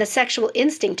 Mm-hmm. and the sexual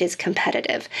instinct is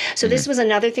competitive. So this was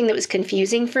another thing that was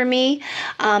confusing for me.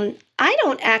 I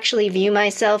don't actually view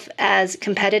myself as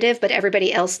competitive, but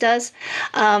everybody else does.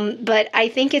 But I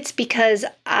think it's because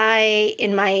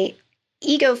in my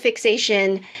ego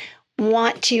fixation,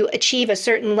 want to achieve a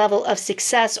certain level of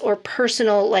success or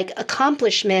personal like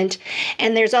accomplishment.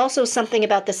 And there's also something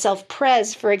about the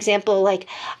self-pres. For example, like,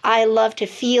 I love to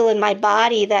feel in my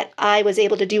body that I was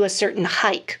able to do a certain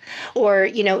hike, or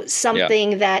Yeah.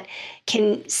 something that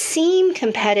can seem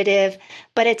competitive,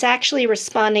 but it's actually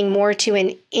responding more to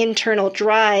an internal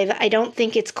drive. I don't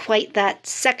think it's quite that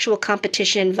sexual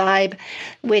competition vibe,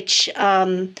 which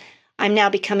I'm now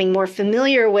becoming more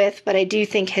familiar with, but I do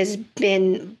think has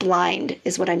been blind,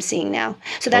 is what I'm seeing now.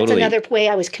 So that's Totally. another way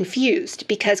I was confused,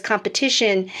 because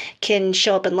competition can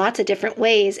show up in lots of different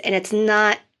ways, and it's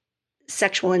not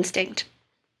sexual instinct.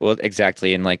 Well,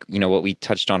 exactly. And like, what we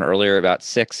touched on earlier about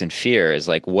six and fear is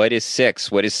like, what is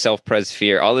six? What is self-pres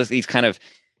fear? All these kind of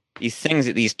these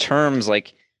things, these terms,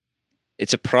 like,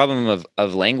 it's a problem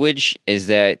of language, is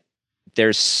that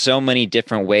there's so many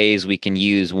different ways we can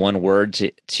use one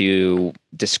word to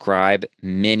describe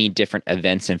many different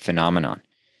events and phenomenon.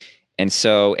 And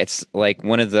so it's like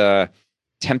one of the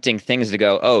tempting things to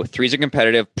go, oh, threes are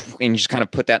competitive, and you just kind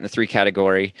of put that in the three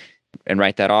category and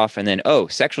write that off. And then, oh,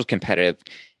 sexual is competitive.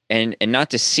 And not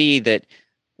to see that,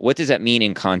 what does that mean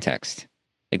in context?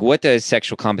 Like, what does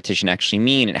sexual competition actually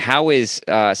mean? And how is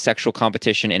sexual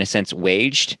competition, in a sense,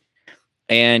 waged?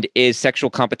 And is sexual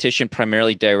competition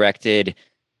primarily directed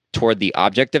toward the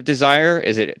object of desire?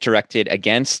 Is it directed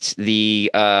against the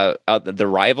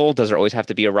rival? Does there always have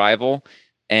to be a rival?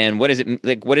 And what is it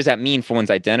like? What does that mean for one's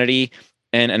identity?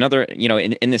 And another,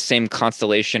 in the same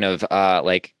constellation of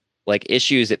like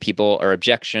issues that people, or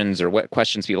objections, or what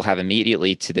questions people have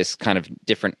immediately to this kind of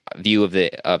different view of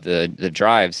the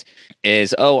drives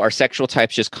is, oh, are sexual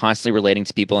types just constantly relating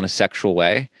to people in a sexual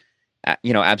way?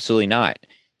 Absolutely not.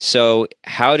 So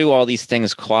how do all these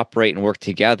things cooperate and work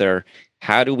together?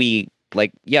 How do we,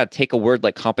 like, yeah, take a word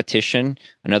like competition,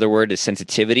 another word is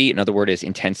sensitivity, another word is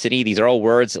intensity. These are all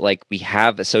words that, like, we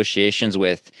have associations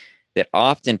with that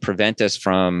often prevent us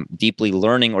from deeply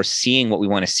learning or seeing what we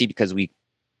want to see, because we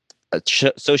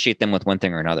associate them with one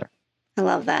thing or another. I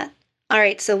love that. All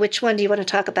right, so which one do you want to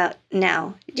talk about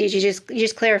now? Did you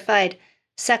just clarified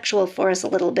sexual for us a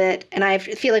little bit, and I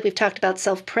feel like we've talked about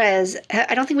self-pres.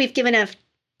 I don't think we've given enough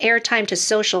airtime to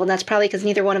social, and that's probably because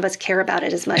neither one of us care about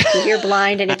it as much. You're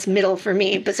blind, and it's middle for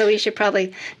me, but so we should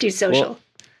probably do social. Well,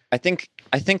 I think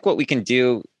what we can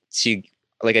do to,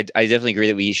 like, I definitely agree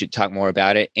that we should talk more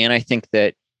about it. And I think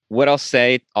that what I'll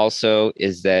say also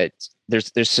is that there's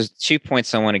just 2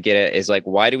 points I want to get at, is like,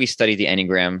 why do we study the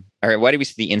Enneagram, or why do we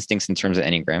study instincts in terms of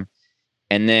Enneagram?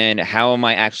 And then how am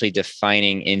I actually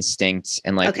defining instincts,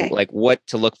 and like Okay. like what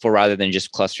to look for, rather than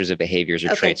just clusters of behaviors or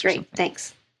Okay, traits or great. something.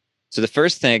 Thanks. So the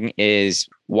first thing is,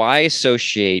 why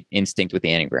associate instinct with the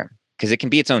Enneagram? Because it can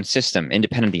be its own system,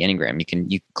 independent of the Enneagram.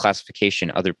 You classification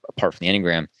other apart from the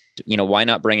Enneagram. Why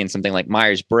not bring in something like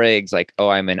Myers-Briggs, like, oh,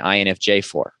 I'm an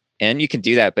INFJ4, and you can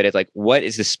do that. But it's like, what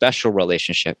is the special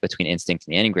relationship between instinct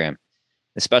and the Enneagram?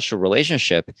 The special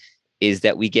relationship is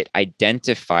that we get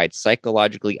identified,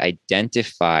 psychologically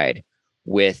identified,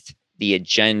 with the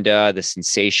agenda, the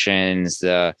sensations,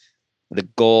 the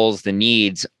goals, the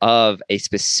needs of a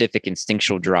specific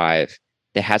instinctual drive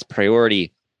that has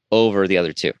priority over the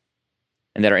other two.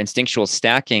 And that our instinctual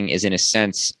stacking is, in a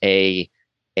sense, a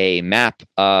map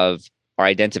of our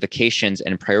identifications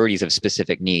and priorities of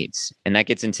specific needs. And that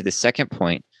gets into the second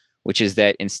point, which is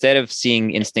that instead of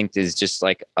seeing instinct as just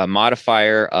like a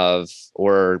modifier of,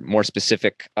 or more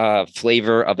specific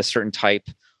flavor of a certain type,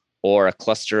 or a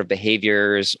cluster of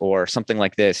behaviors, or something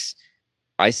like this,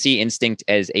 I see instinct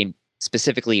as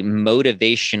specifically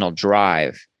motivational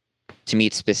drive to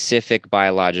meet specific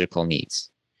biological needs.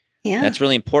 Yeah. That's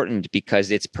really important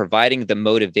because it's providing the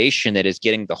motivation that is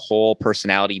getting the whole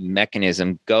personality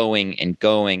mechanism going and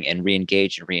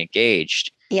re-engaged and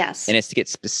re-engaged. Yes. And it's to get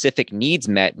specific needs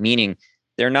met, meaning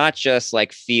they're not just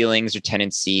like feelings or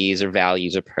tendencies or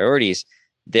values or priorities.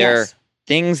 They're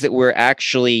things that we're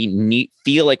actually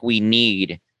feel like we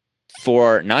need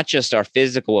for not just our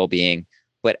physical well-being,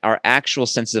 but our actual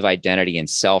sense of identity and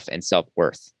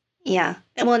self-worth. Yeah.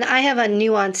 Well, and I have a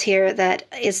nuance here that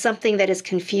is something that has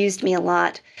confused me a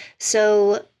lot.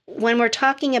 So when we're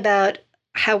talking about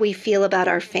how we feel about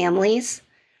our families,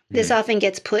 this often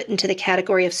gets put into the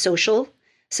category of social.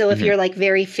 So if you're like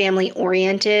very family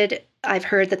oriented, I've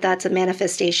heard that that's a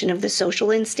manifestation of the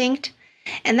social instinct.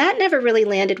 And that never really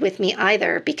landed with me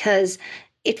either, because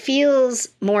it feels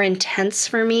more intense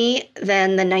for me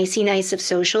than the nicey nice of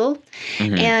social.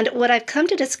 And what I've come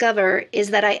to discover is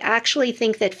that I actually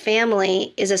think that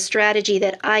family is a strategy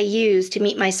that I use to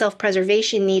meet my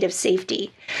self-preservation need of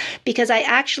safety. Because I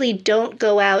actually don't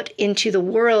go out into the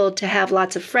world to have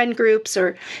lots of friend groups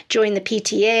or join the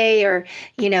PTA or,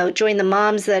 join the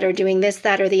moms that are doing this,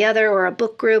 that, or the other, or a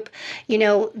book group.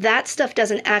 That stuff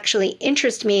doesn't actually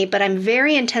interest me, but I'm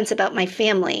very intense about my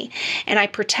family. And I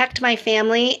protect my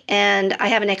family, and I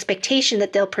have an expectation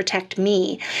that they'll protect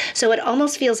me. So it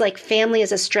almost feels like family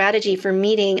is a strategy for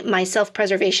meeting my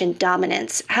self-preservation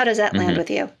dominance. How does that land with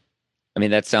you? I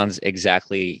mean, that sounds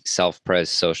exactly self-pres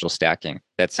social stacking.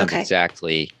 That sounds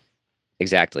exactly.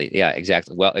 Yeah,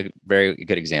 exactly. Well, a very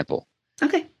good example.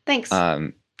 Okay, thanks.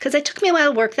 Because it took me a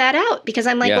while to work that out, because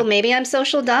I'm like, well, maybe I'm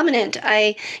social dominant.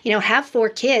 I, have 4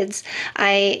 kids.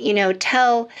 I,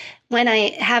 tell when I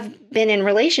have been in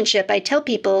relationship, I tell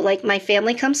people like my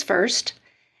family comes first,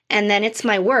 and then it's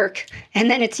my work,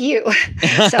 and then it's you.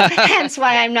 So hence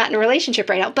why I'm not in a relationship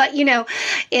right now. But,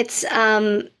 it's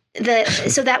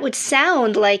so that would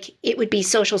sound like it would be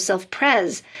social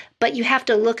self-pres, but you have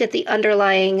to look at the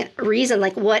underlying reason,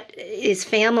 like what is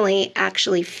family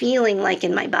actually feeling like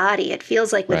in my body? It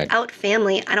feels like without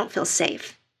family, I don't feel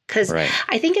safe. Because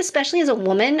I think especially as a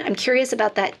woman, I'm curious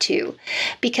about that too.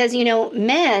 Because,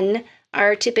 men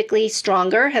are typically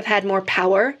stronger, have had more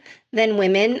power than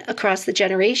women across the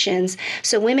generations.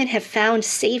 So women have found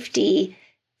safety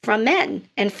from men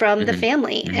and from the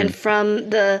family and from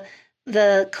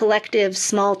the collective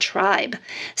small tribe.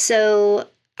 So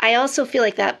I also feel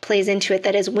like that plays into it,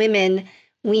 that as women,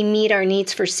 we meet our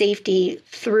needs for safety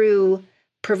through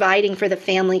providing for the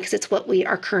family, because it's what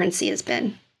our currency has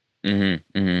been.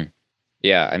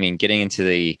 Yeah, I mean, getting into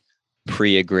the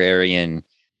pre-agrarian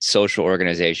social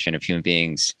organization of human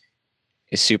beings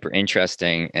is super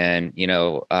interesting. And, in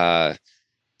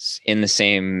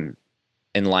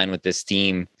line with this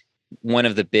theme, one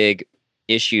of the big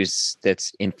issues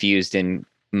that's infused in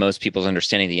most people's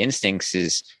understanding of the instincts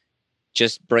is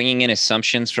just bringing in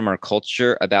assumptions from our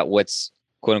culture about what's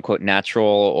quote unquote natural,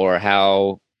 or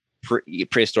how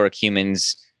prehistoric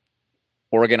humans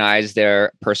organize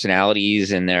their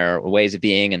personalities and their ways of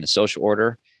being and the social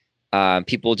order.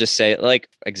 People just say, like,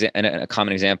 a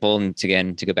common example, and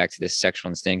to go back to this sexual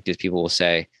instinct, is people will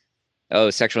say, oh,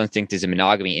 sexual instinct is a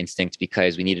monogamy instinct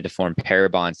because we needed to form pair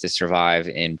bonds to survive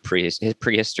in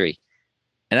prehistory.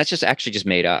 And that's just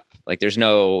made up. Like, there's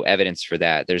no evidence for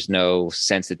that. There's no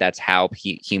sense that that's how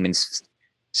humans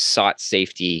sought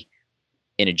safety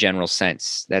in a general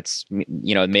sense. That's,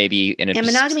 maybe in a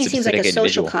monogamy seems like a social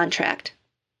individual contract.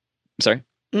 I'm sorry?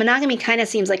 Monogamy kind of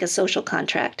seems like a social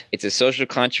contract. It's a social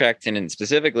contract. And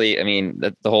specifically, I mean,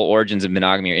 the whole origins of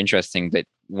monogamy are interesting, but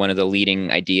one of the leading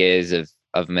ideas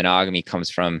of monogamy comes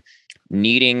from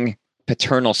needing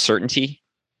paternal certainty.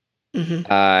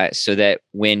 So that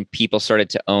when people started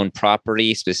to own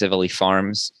property, specifically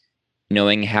farms,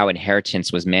 knowing how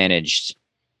inheritance was managed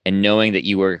and knowing that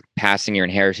you were passing your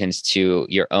inheritance to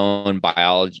your own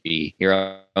biology,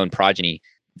 your own progeny,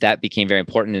 that became very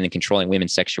important in controlling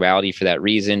women's sexuality for that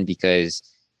reason, because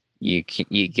you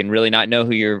can really not know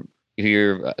who's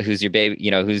your baby,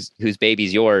 whose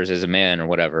baby's yours as a man or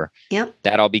whatever. Yep.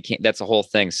 That's a whole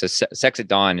thing. So Sex at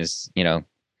Dawn is,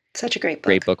 such a great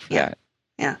book for that.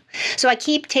 Yeah. So I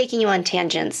keep taking you on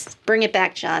tangents. Bring it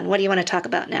back, John. What do you want to talk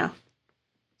about now?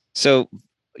 So,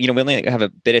 we only have a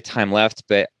bit of time left,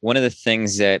 but one of the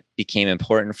things that became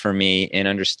important for me in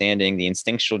understanding the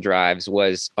instinctual drives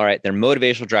was, all right, they're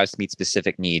motivational drives to meet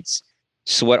specific needs.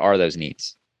 So what are those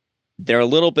needs? They're a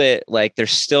little bit like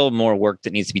there's still more work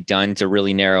that needs to be done to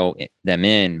really narrow them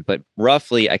in. But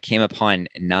roughly, I came upon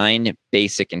 9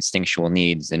 basic instinctual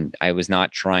needs, and I was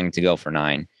not trying to go for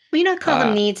 9. Will you not call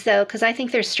them needs, though? Because I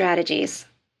think they're strategies.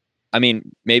 I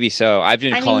mean, maybe so. I've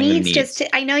been I mean, calling them needs just, needs.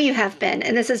 I know you have been.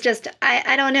 And this is just,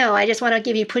 I don't know. I just want to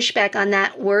give you pushback on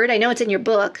that word. I know it's in your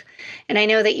book and I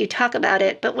know that you talk about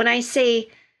it. But when I say,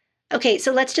 okay,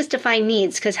 so let's just define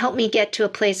needs because help me get to a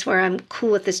place where I'm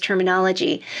cool with this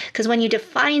terminology. Because when you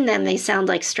define them, they sound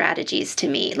like strategies to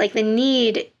me. Like the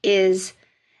need is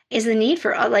the need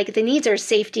for, like the needs are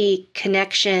safety,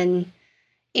 connection,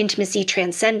 intimacy,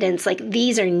 transcendence. Like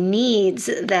these are needs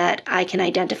that I can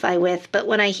identify with. But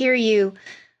when I hear you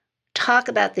talk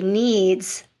about the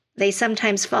needs, they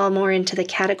sometimes fall more into the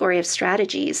category of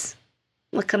strategies.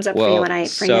 What comes up for you Well, when I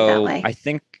frame it that so way? I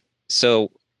think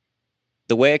so.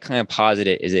 The way I kind of posit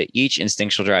it is that each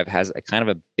instinctual drive has a kind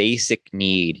of a basic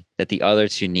need that the other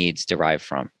two needs derive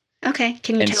from. Okay.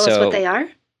 Can you And tell us what they so, are?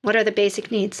 What are the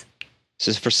basic needs?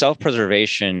 so for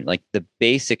self-preservation, like the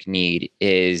basic need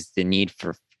is the need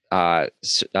for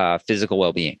physical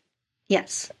well-being.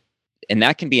 Yes. And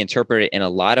that can be interpreted in a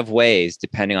lot of ways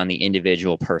depending on the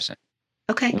individual person.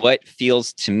 Okay. What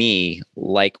feels to me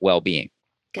like well-being?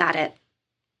 Got it.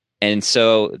 And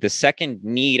so the second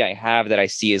need I have that I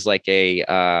see is like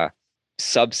a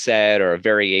subset or a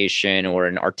variation or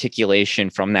an articulation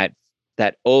from that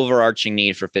overarching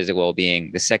need for physical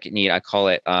well-being. The second need, I call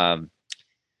it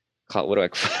what do I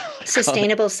call it?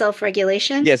 Sustainable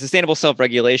self-regulation? Yeah, sustainable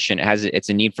self-regulation. It's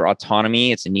a need for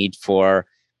autonomy. It's a need for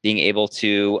being able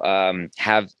to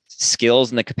have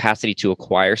skills and the capacity to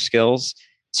acquire skills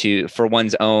for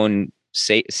one's own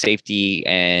safety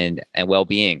and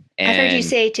well-being. I've heard you And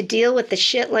say to deal with the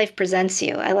shit life presents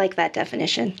you. I like that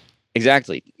definition.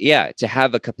 exactly, yeah, to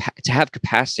have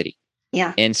capacity.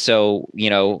 Yeah. And so,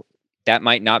 that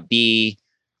might not be.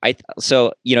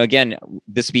 Again,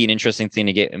 this would be an interesting thing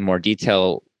to get in more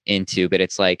detail into, but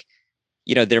it's like,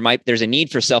 there's a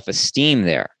need for self-esteem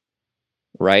there,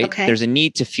 right? Okay. There's a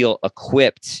need to feel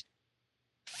equipped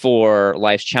for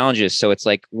life's challenges. So it's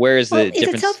like, where is Well, the is it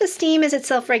difference? self-esteem? Is it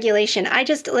self-regulation? I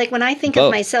just like when I think of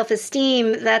my Both.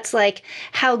 self-esteem, that's like,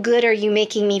 how good are you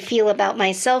making me feel about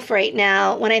myself right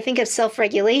now? When I think of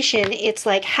self-regulation, it's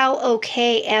like, how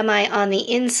okay am I on the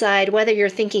inside, whether you're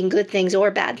thinking good things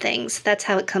or bad things? That's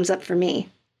how it comes up for me.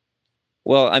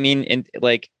 Well, I mean,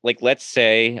 like let's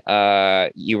say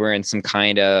you were in some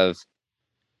kind of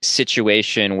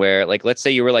situation where, like, let's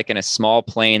say you were like in a small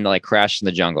plane that like crashed in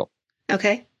the jungle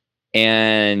Okay.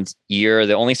 and you're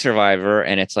the only survivor,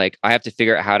 and it's like, I have to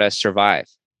figure out how to survive.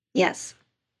 Yes.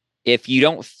 If you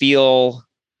don't feel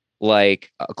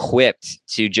like equipped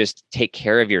to just take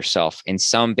care of yourself in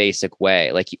some basic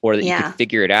way, like, or that you could Yeah.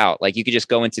 figure it out, like you could just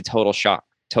go into total shock,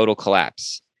 total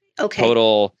collapse, Okay.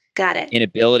 total Got it.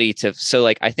 inability to. So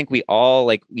like, I think we all,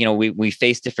 like, we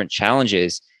face different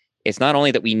challenges. It's not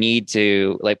only that we need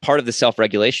to, like, part of the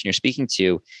self-regulation you're speaking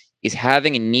to is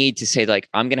having a need to say, like,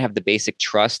 I'm going to have the basic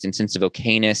trust and sense of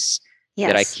okayness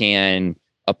that I Yes. can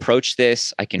approach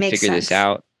this, I can Makes figure this sense.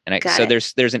 out. Got So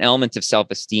it. there's an element of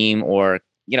self-esteem or,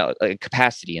 a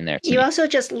capacity in there to You me. also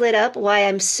just lit up why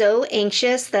I'm so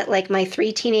anxious that like my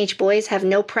three teenage boys have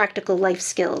no practical life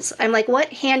skills. I'm like,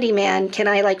 what handyman can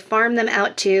I like farm them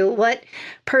out to? What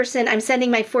person? I'm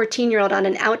sending my 14-year-old on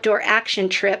an outdoor action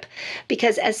trip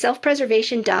because as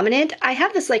self-preservation dominant, I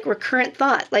have this like recurrent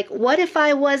thought, like, what if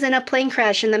I was in a plane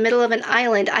crash in the middle of an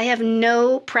island? I have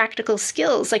no practical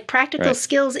skills. Like practical Right.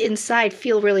 skills inside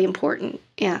feel really important.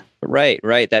 Yeah. Right.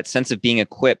 That sense of being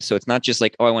equipped. So it's not just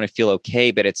like, oh, I want to feel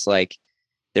okay, but it's like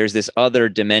there's this other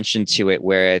dimension to it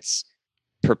where it's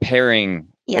preparing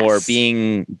or Yes.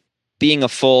 being a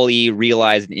fully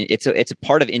realized. It's a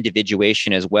part of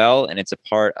individuation as well, and it's a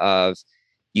part of,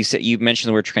 you mentioned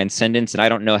the word transcendence, and I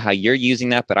don't know how you're using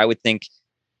that, but I would think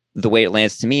the way it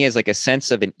lands to me is like a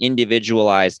sense of an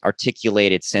individualized,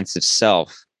 articulated sense of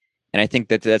self. And I think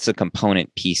that that's a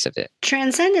component piece of it.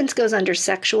 Transcendence goes under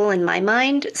sexual in my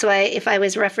mind. So if I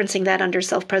was referencing that under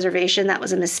self-preservation, that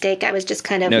was a mistake. I was just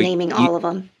kind of No, naming you all of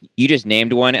them. you just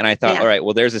named one, and I thought, all Yeah. right,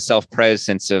 well, there's a self-pres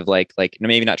sense of like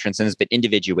maybe not transcendence, but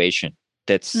individuation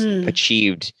that's Hmm.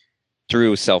 achieved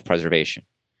through self-preservation.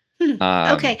 Hmm.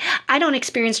 Um, Okay. I don't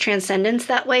experience transcendence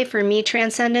that way. For me,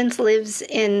 transcendence lives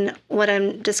in what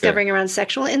I'm sure. discovering around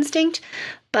sexual instinct.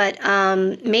 But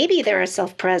maybe there are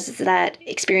self-pres that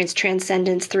experience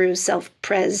transcendence through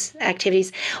self-pres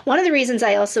activities. One of the reasons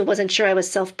I also wasn't sure I was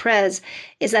self-pres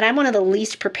is that I'm one of the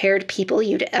least prepared people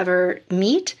you'd ever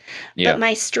meet. But Yeah.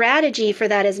 my strategy for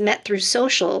that is met through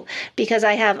social because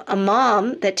I have a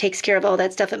mom that takes care of all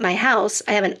that stuff at my house.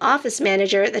 I have an office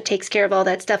manager that takes care of all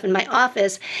that stuff in my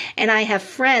office. And I have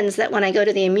friends that when I go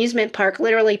to the amusement park,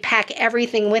 literally pack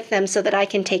everything with them so that I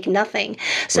can take nothing.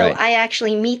 So Right. I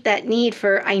actually meet that need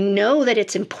for, I know that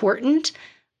it's important,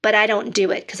 but I don't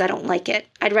do it because I don't like it.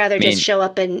 I'd rather I just mean, show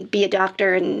up and be a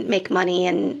doctor and make money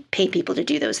and pay people to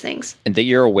do those things. and that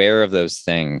you're aware of those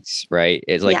things, right?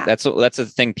 It's like Yeah, that's the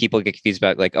thing people get confused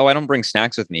about. Like, oh, I don't bring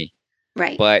snacks with me,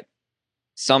 right. but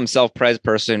some self-pres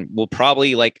person will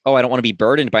probably like, oh, I don't want to be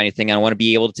burdened by anything. I want to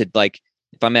be able to like,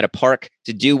 if I'm at a park,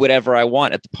 to do whatever I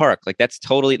want at the park. Like that's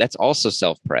also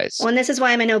self-pres. Well, and this is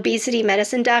why I'm an obesity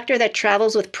medicine doctor that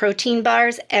travels with protein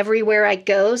bars everywhere I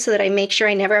go so that I make sure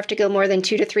I never have to go more than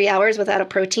 2 to 3 hours without a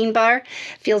protein bar.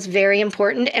 Feels very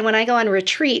important. And when I go on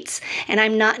retreats and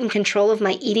I'm not in control of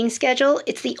my eating schedule,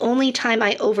 it's the only time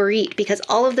I overeat because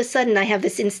all of a sudden I have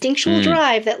this instinctual Mm,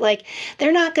 drive that, like,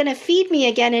 they're not going to feed me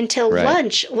again until right.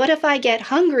 lunch. What if I get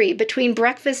hungry between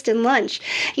breakfast and lunch?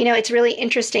 It's really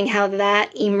interesting how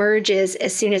that emerges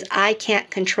as soon as I can't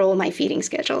control my feeding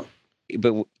schedule.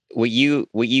 But what you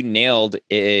nailed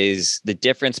is the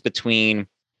difference between,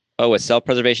 oh, a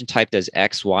self-preservation type does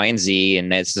X, Y, and Z, and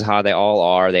this is how they all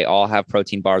are. They all have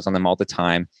protein bars on them all the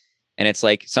time. And it's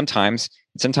like sometimes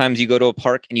you go to a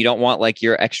park and you don't want like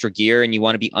your extra gear and you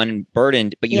want to be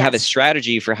unburdened, but you have a Yes.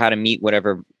 strategy for how to meet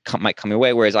whatever might come your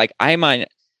way. Whereas like I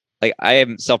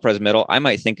am self-pres middle. I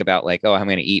might think about like, oh, I'm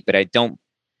going to eat, but I don't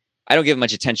give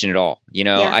much attention at all.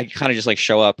 Yeah. I kind of just like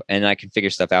show up and I can figure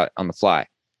stuff out on the fly.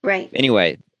 Right.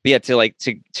 Anyway, but yeah,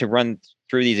 to run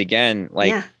through these again,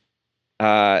 like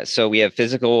Yeah. so we have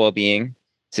physical well-being,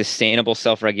 sustainable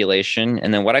self-regulation,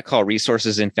 and then what I call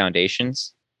resources and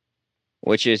foundations,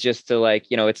 which is just to like,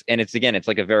 it's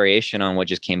like a variation on what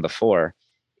just came before,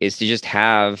 is to just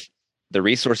have the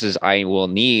resources I will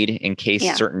need in case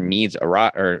Yeah. certain needs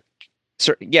arise or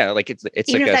certain, yeah, like it's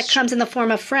Even like if that comes in the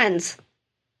form of friends.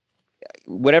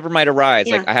 whatever might arise.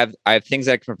 Like Yeah. I have things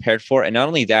that I'm prepared for. And not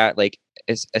only that, like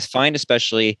as find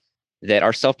especially that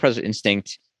our self-preservation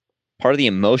instinct, part of the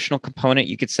emotional component,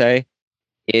 you could say,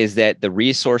 is that the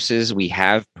resources we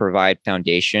have provide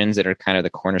foundations that are kind of the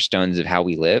cornerstones of how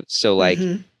we live. So like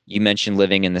Mm-hmm. you mentioned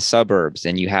living in the suburbs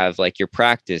and you have like your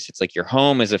practice. It's like your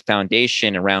home is a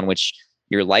foundation around which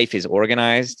your life is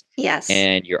organized. Yes.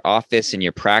 And your office and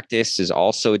your practice is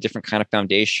also a different kind of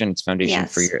foundation. It's foundation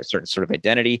for Yes. your certain sort of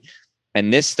identity.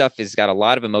 And this stuff has got a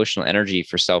lot of emotional energy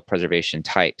for self-preservation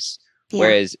types. Yeah.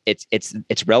 Whereas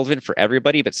it's relevant for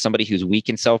everybody, but somebody who's weak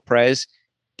in self-pres,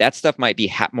 that stuff might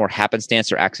be more happenstance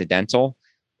or accidental,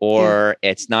 Yeah. or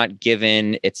it's not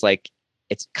given. It's like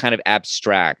it's kind of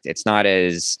abstract. It's not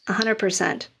as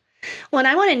 100%. Well, and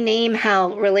I want to name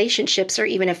how relationships are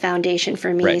even a foundation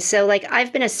for me. right. So, like,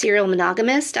 I've been a serial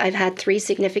monogamist. I've had 3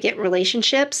 significant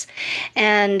relationships.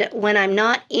 And when I'm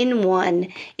not in one,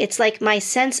 it's like my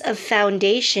sense of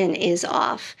foundation is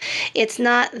off. It's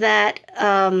not that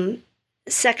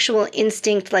sexual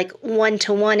instinct, like one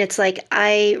to one. It's like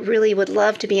I really would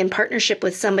love to be in partnership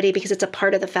with somebody because it's a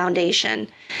part of the foundation.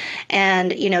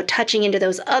 And, touching into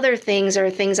those other things are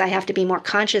things I have to be more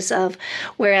conscious of.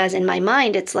 Whereas in my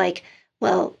mind, it's like,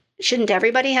 well, shouldn't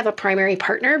everybody have a primary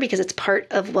partner because it's part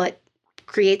of what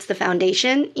creates the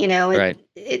foundation? Right.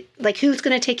 It like, who's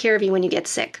going to take care of you when you get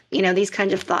sick? These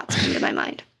kinds of thoughts come to my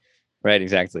mind. Right.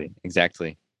 Exactly.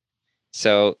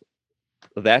 So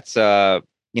that's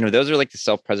those are like the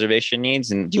self-preservation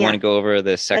needs. And do you Yeah. want to go over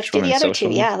the Let's do sexual the and other social two.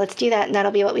 needs? Yeah, let's do that. And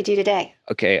that'll be what we do today.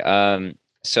 Okay.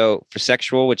 So for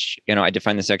sexual, which I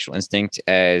define the sexual instinct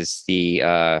as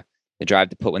the drive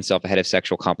to put oneself ahead of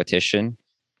sexual competition,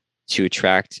 to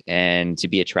attract and to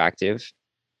be attractive.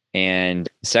 And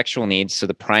sexual needs, so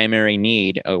the primary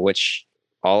need of which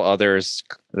all others,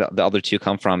 the other two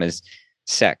come from, is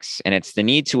sex. And it's the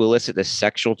need to elicit the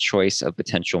sexual choice of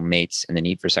potential mates and the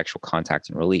need for sexual contact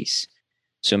and release.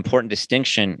 So important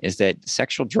distinction is that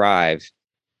sexual drive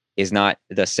is not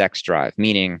the sex drive,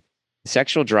 meaning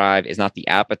sexual drive is not the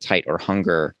appetite or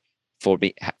hunger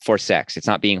for sex. It's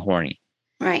not being horny.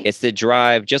 Right. It's the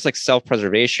drive, just like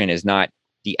self-preservation is not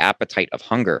the appetite of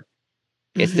hunger.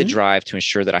 It's the Mm-hmm. drive to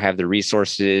ensure that I have the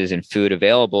resources and food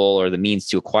available or the means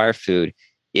to acquire food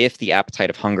if the appetite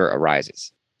of hunger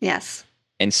arises. Yes.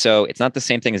 And so it's not the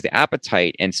same thing as the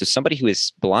appetite. And so somebody who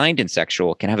is blind in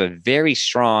sexual can have a very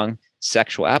strong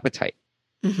sexual appetite.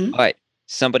 Mm-hmm. But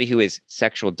somebody who is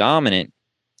sexual dominant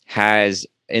has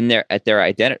at their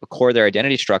core of their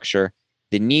identity structure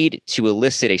the need to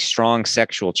elicit a strong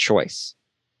sexual choice.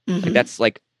 Mm-hmm. Like that's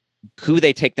like who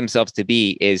they take themselves to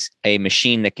be is a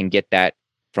machine that can get that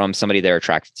from somebody they're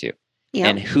attracted to. Yep.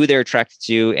 And who they're attracted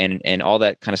to and all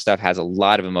that kind of stuff has a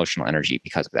lot of emotional energy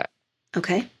because of that.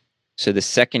 Okay. So the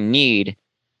second need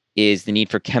is the need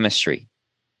for chemistry.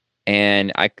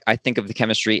 And I think of the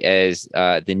chemistry as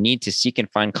the need to seek and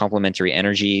find complementary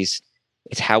energies.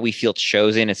 It's how we feel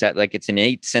chosen. It's that like it's an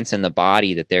innate sense in the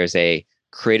body that there's a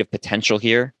creative potential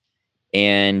here.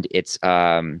 and it's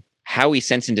how we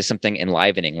sense into something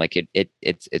enlivening. Like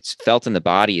it's felt in the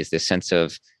body is this sense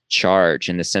of charge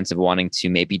and the sense of wanting to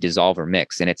maybe dissolve or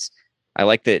mix. And I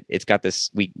like that it's got this,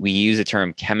 we use the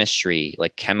term chemistry,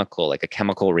 like chemical, like a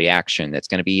chemical reaction that's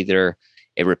going to be either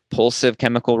a repulsive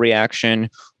chemical reaction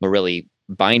or really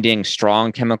binding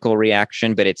strong chemical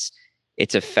reaction. But it's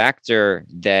a factor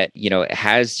that, it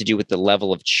has to do with the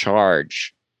level of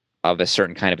charge of a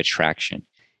certain kind of attraction.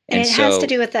 And And it has to so,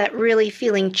 do with that really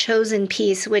feeling chosen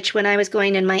piece, which when I was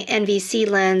going in my NVC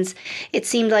lens, it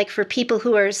seemed like for people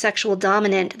who are sexual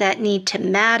dominant, that need to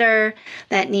matter,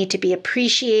 that need to be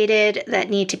appreciated, that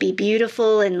need to be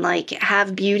beautiful and like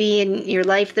have beauty in your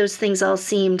life, those things all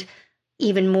seemed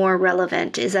even more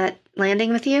relevant. Is that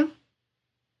landing with you?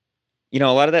 a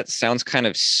lot of that sounds kind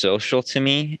of social to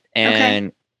me. Okay.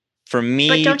 And for But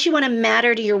me, don't you want to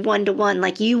matter to your one to one?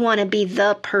 Like you want to be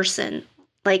the person.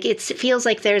 Like it feels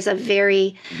like there's a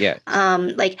very, yeah,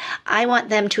 like I want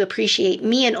them to appreciate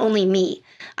me and only me.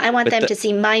 I want but them the to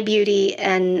see my beauty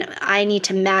and I need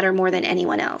to matter more than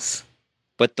anyone else.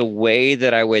 but the way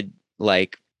that I would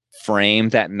like frame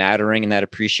that mattering and that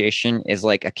appreciation is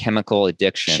like a chemical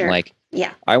addiction. Sure. Like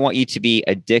Yeah. I want you to be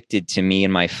addicted to me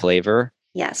and my flavor.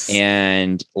 Yes.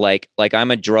 And like I'm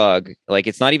a drug. Like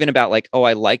it's not even about like, oh,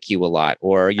 I like you a lot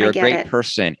or I you're a get great it.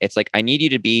 person. It's like I need you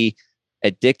to be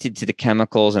addicted to the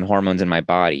chemicals and hormones in my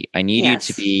body. I need you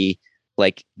to Yes. be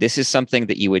like, this is something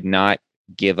that you would not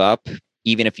give up,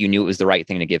 even if you knew it was the right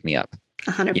thing to give me up.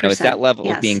 It's that 100%.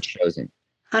 level of being Yes. chosen.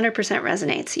 100%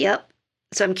 resonates. Yep.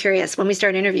 So I'm curious when we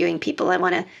start interviewing people, I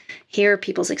want to hear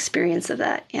people's experience of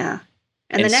that. Yeah.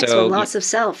 And the And next one, so, loss of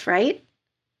self, right?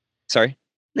 sorry.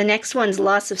 The next one's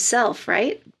loss of self,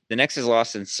 right? The next is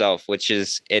loss in self, which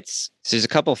is so there's a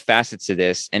couple of facets to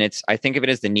this, and I think of it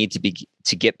as the need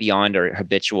to get beyond our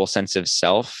habitual sense of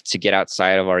self, to get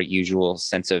outside of our usual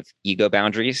sense of ego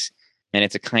boundaries, and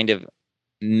it's a kind of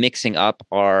mixing up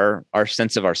our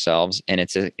sense of ourselves, and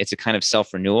it's a kind of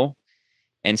self renewal.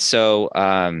 And so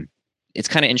it's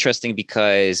kind of interesting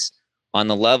because on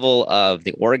the level of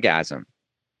the orgasm,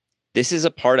 this is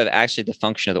a part of actually the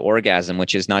function of the orgasm,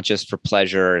 which is not just for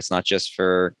pleasure, it's not just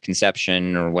for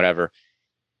conception or whatever.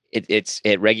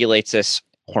 It regulates us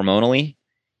hormonally.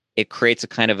 It creates a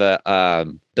kind of a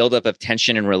buildup of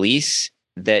tension and release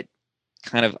that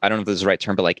kind of, I don't know if this is the right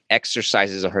term, but like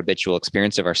exercises a habitual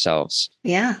experience of ourselves.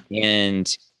 Yeah.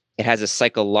 And it has a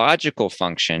psychological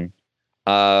function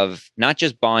of not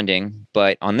just bonding,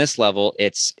 but on this level,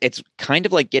 it's kind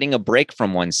of like getting a break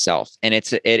from oneself. And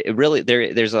it really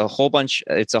there's a whole bunch.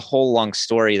 It's a whole long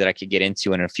story that I could get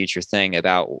into in a future thing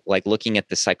about like looking at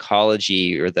the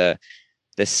psychology or the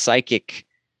psychic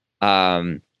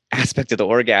aspect of the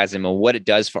orgasm and what it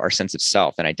does for our sense of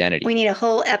self and We identity. need a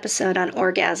whole episode on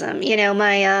orgasm.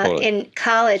 My Totally. in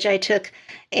college I took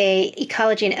a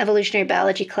ecology and evolutionary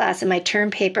biology class and my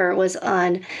term paper was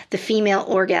on the female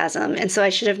orgasm. And so I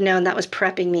should have known that was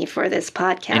prepping me for this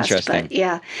podcast. But Interesting.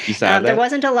 yeah, You still have there that?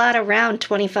 wasn't a lot around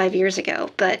 25 years ago,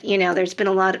 but there's been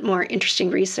a lot more interesting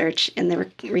research in the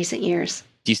recent years.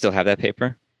 Do you still have that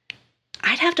paper?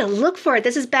 I'd have to look for it.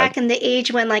 This is I, back in the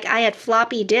age when like I had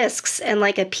floppy disks and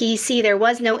like a PC. There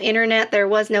was no internet, there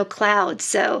was no cloud.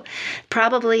 So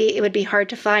probably it would be hard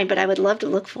to find, but I would love to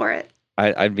look for it.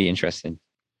 I'd be interested.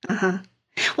 Uh-huh.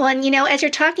 Well, and as you're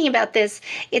talking about this,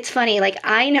 it's funny. Like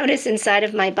I notice inside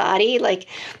of my body, like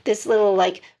this little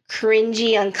like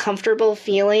cringy, uncomfortable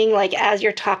feeling, like as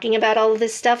you're talking about all of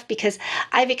this stuff, because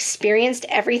I've experienced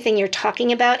everything you're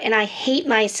talking about, and I hate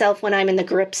myself when I'm in the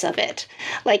grips of it.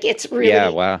 Like it's Yeah.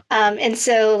 really, Wow. and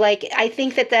so like I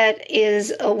think that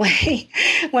is a way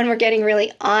when we're getting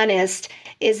really honest,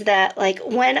 is that like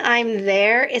when I'm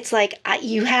there, it's like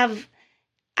you have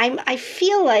I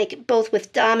feel like both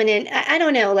with dominant, I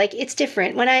don't know, like it's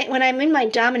different. When I'm in my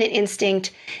dominant instinct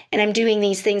and I'm doing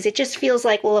these things, it just feels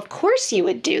like, well, of course you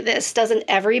would do this. Doesn't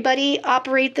everybody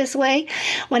operate this way?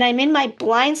 When I'm in my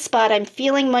blind spot, I'm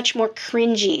feeling much more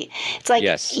cringy. It's like,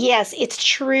 Yes. yes, it's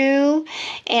true,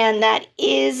 and that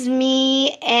is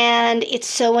me, and it's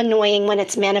so annoying when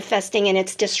it's manifesting and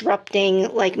it's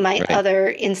disrupting like my Right. other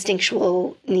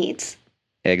instinctual needs.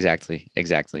 Exactly.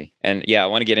 And yeah, I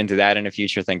want to get into that in a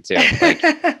future thing too. Like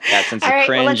that sense All of right, well,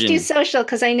 cringe let's do and social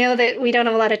because I know that we don't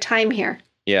have a lot of time here.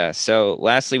 yeah. So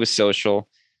lastly with social,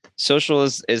 social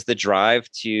is the drive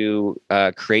to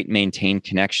create and maintain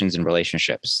connections and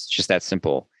relationships. It's just that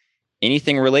simple.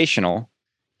 Anything relational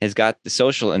has got the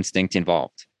social instinct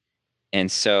involved.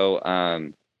 And so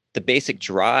the basic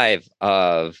drive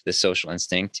of the social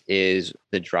instinct is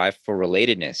the drive for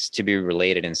relatedness, to be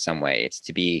related in some way. It's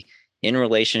to be in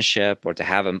relationship or to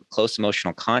have a close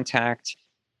emotional contact.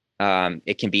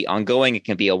 It can be ongoing. It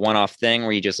can be a one-off thing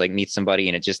where you just like meet somebody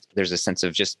and there's a sense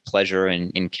of just pleasure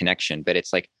and in connection. But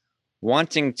it's like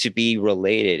wanting to be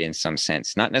related in some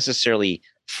sense, not necessarily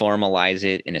formalize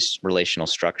it in a relational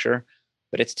structure,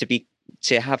 but it's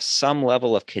to have some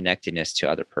level of connectedness to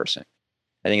other person.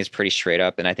 I think it's pretty straight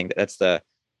up, and I think that's the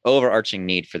overarching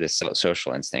need for this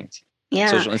social instinct. Yeah.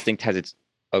 Social instinct has its.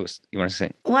 Oh, you want to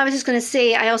say? Well, I was just going to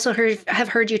say, I also have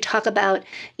heard you talk about,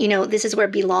 this is where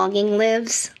belonging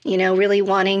lives, really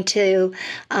wanting to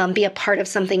be a part of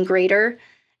something greater.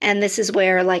 And this is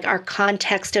where like our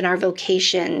context and our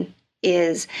vocation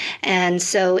is. And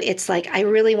so it's like, I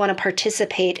really want to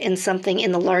participate in something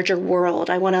in the larger world.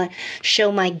 I want to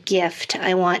show my gift.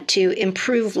 I want to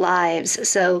improve lives.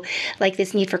 So like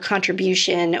this need for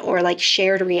contribution or like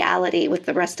shared reality with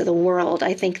the rest of the world,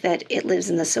 I think that it lives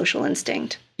in the social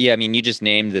instinct. Yeah, I mean, you just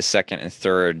named the second and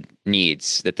third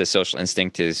needs that the social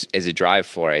instinct is a drive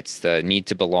for. It's the need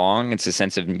to belong. It's a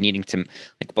sense of needing to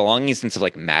like belonging, a sense of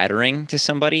like mattering to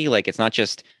somebody. Like it's not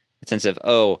just a sense of,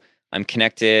 oh, I'm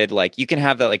connected. Like you can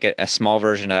have that like a small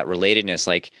version of that relatedness,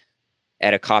 like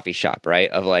at a coffee shop, right?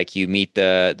 Of like you meet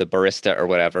the barista or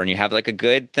whatever, and you have like a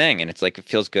good thing, and it's like it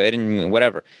feels good and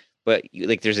whatever. But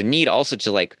like there's a need also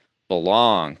to like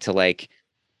belong, to like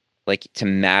to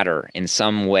matter in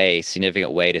some way,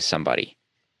 significant way to somebody.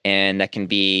 And that can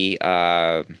be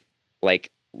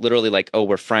like literally like, oh,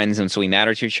 we're friends and so we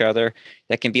matter to each other.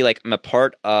 That can be like I'm a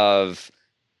part of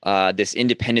this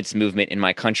independence movement in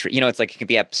my country. It's like it can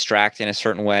be abstract in a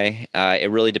certain way.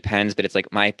 It really depends, but it's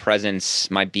like my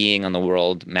presence, my being on the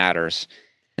world matters.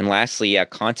 And lastly, yeah,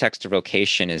 context or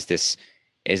vocation is this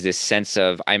sense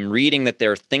of I'm reading that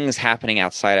there are things happening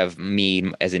outside of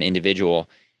me as an individual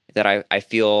that I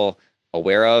feel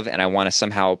aware of and I want to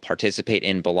somehow participate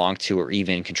in, belong to, or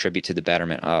even contribute to the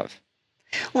betterment of.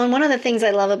 Well, and one of the things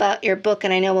I love about your book,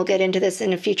 and I know we'll get into this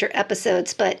in future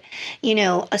episodes, but,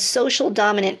 a social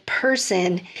dominant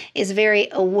person is very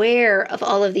aware of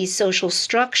all of these social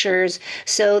structures.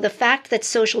 So the fact that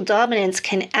social dominance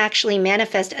can actually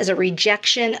manifest as a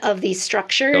rejection of these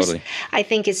structures, Totally. I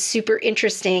think is super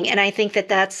interesting. And I think that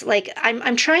that's like,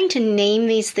 I'm trying to name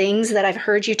these things that I've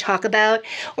heard you talk about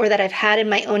or that I've had in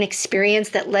my own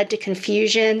experience that led to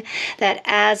confusion, that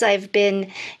as I've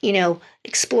been,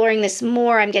 exploring this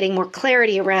more, I'm getting more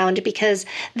clarity around, because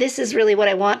this is really what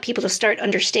I want people to start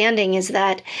understanding, is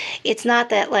that it's not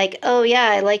that like, oh yeah,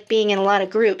 I like being in a lot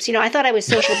of groups. I thought I was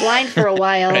social blind for a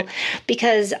while Right.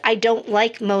 because I don't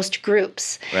like most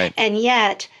groups. Right. And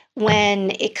yet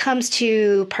when it comes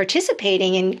to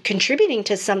participating and contributing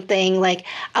to something, like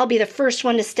I'll be the first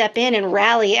one to step in and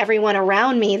rally everyone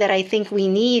around me that I think we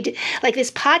need. Like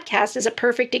this podcast is a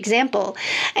perfect example.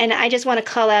 And I just want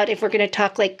to call out, if we're going to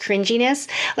talk like cringiness,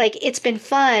 like it's been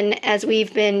fun as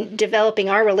we've been developing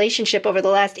our relationship over the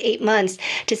last 8 months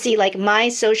to see like my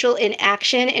social in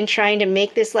action and trying to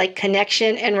make this like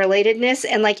connection and relatedness.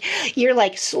 And like you're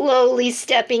like slowly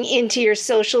stepping into your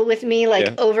social with me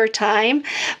like over time.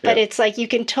 But it's like you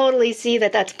can totally see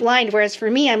that that's blind. Whereas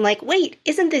for me, I'm like, wait,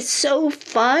 isn't this so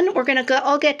fun? We're going to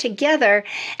all get together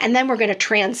and then we're going to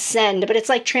transcend. But it's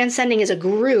like transcending as a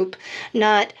group,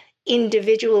 not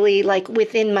individually, like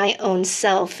within my own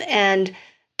self. And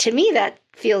to me, that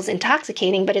feels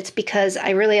intoxicating, but it's because I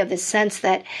really have this sense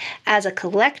that as a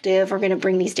collective, we're going to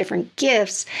bring these different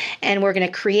gifts and we're going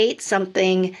to create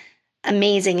something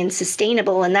amazing and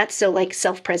sustainable. And that's so like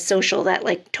self-pres social that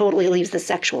like totally leaves the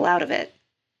sexual out of it.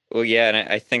 Well, yeah, and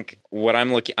I think what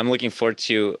I'm looking forward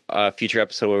to a future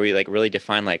episode where we like really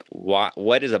define like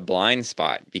what is a blind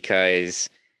spot, because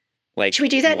like should we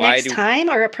do that next time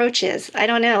or approaches? I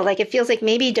don't know. Like it feels like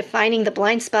maybe defining the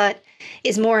blind spot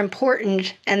is more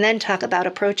important and then talk about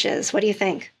approaches. What do you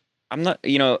think? I'm not,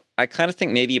 I kind of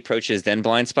think maybe approaches then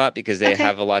blind spot because they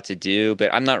have a lot to do,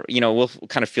 but I'm not, we'll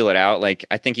kind of feel it out. Like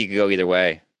I think you could go either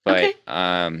way. But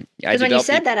because when you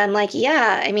said that, I'm like,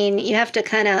 yeah, I mean, you have to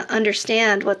kind of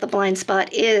understand what the blind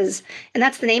spot is. And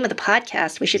that's the name of the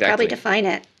podcast. We should probably define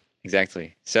it.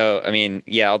 Exactly. So, I mean,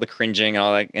 yeah, all the cringing and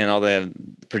all that, and all the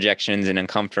projections and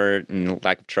uncomfort and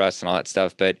lack of trust and all that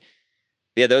stuff. But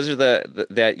yeah, those are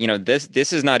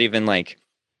this is not even like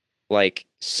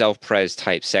self-pres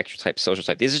type, sexual type, social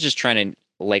type. This is just trying to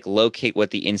like locate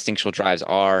what the instinctual drives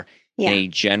are in a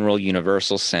general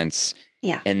universal sense.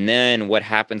 Yeah. And then what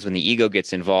happens when the ego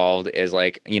gets involved is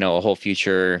like, another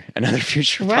future.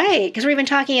 Right. Because we've been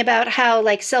talking about how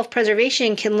like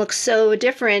self-preservation can look so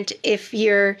different if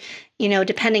you're,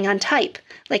 depending on type.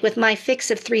 Like with my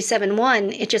fix of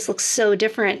 371, it just looks so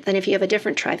different than if you have a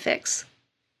different trifix.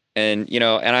 And,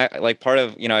 and I like part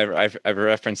of, I've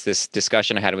referenced this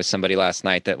discussion I had with somebody last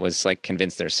night that was like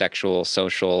convinced they're sexual,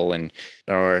 social, and,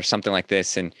 or something like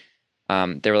this. And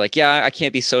they were like, yeah, I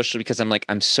can't be social because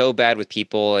I'm so bad with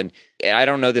people. And I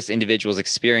don't know this individual's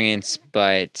experience,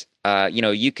 but,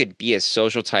 you could be a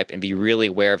social type and be really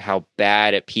aware of how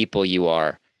bad at people you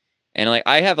are. And like,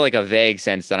 I have like a vague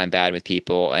sense that I'm bad with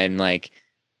people. And like,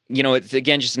 it's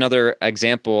again, just another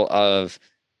example of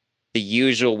the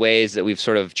usual ways that we've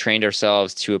sort of trained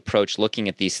ourselves to approach looking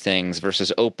at these things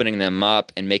versus opening them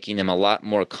up and making them a lot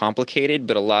more complicated,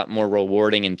 but a lot more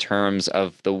rewarding in terms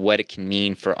of what it can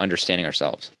mean for understanding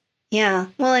ourselves. Yeah.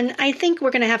 Well, and I think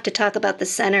we're going to have to talk about the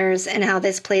centers and how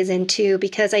this plays in too,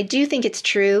 because I do think it's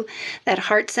true that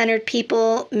heart-centered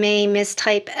people may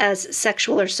mistype as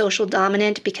sexual or social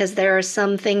dominant because there are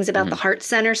some things about the heart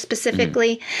center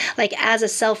specifically. Like as a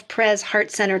self-pres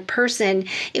heart-centered person,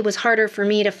 it was harder for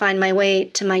me to find my way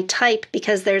to my type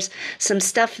because there's some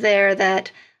stuff there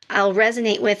that I'll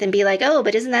resonate with and be like, oh,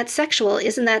 but isn't that sexual?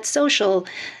 Isn't that social?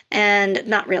 And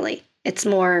not really. It's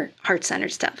more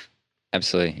heart-centered stuff.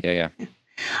 Absolutely. Yeah.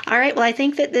 All right. Well, I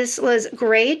think that this was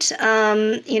great.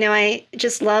 I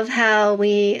just love how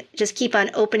we just keep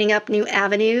on opening up new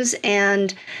avenues,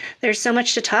 and there's so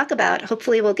much to talk about.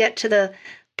 Hopefully we'll get to the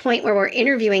point where we're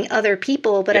interviewing other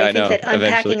people, but I think that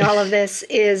unpacking all of this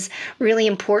is really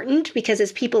important because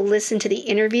as people listen to the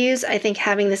interviews, I think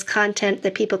having this content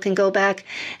that people can go back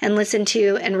and listen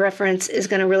to and reference is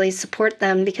going to really support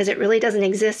them because it really doesn't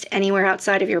exist anywhere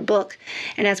outside of your book.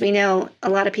 And as we know, a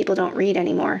lot of people don't read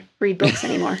books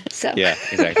anymore. So yeah,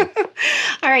 exactly.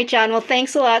 All right, John. Well,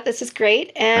 thanks a lot. This is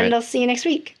great. And I'll see you next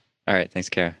week. All right. Thanks,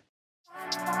 Kara.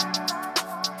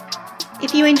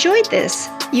 If you enjoyed this,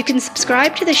 you can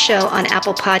subscribe to the show on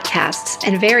Apple Podcasts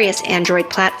and various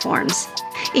Android platforms.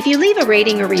 If you leave a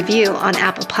rating or review on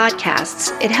Apple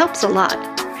Podcasts, it helps a lot.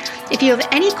 If you have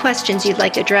any questions you'd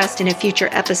like addressed in a future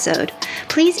episode,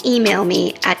 please email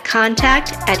me at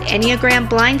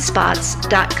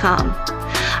contact@enneagramblindspots.com.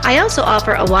 I also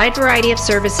offer a wide variety of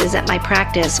services at my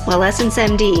practice, Wellessence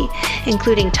MD,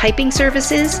 including typing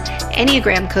services,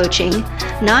 Enneagram coaching,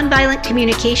 nonviolent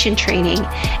communication training,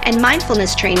 and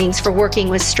mindfulness trainings for working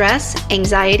with stress,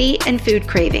 anxiety, and food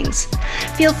cravings.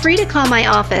 Feel free to call my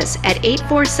office at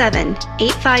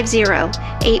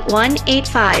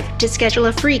 847-850-8185 to schedule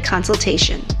a free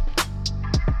consultation.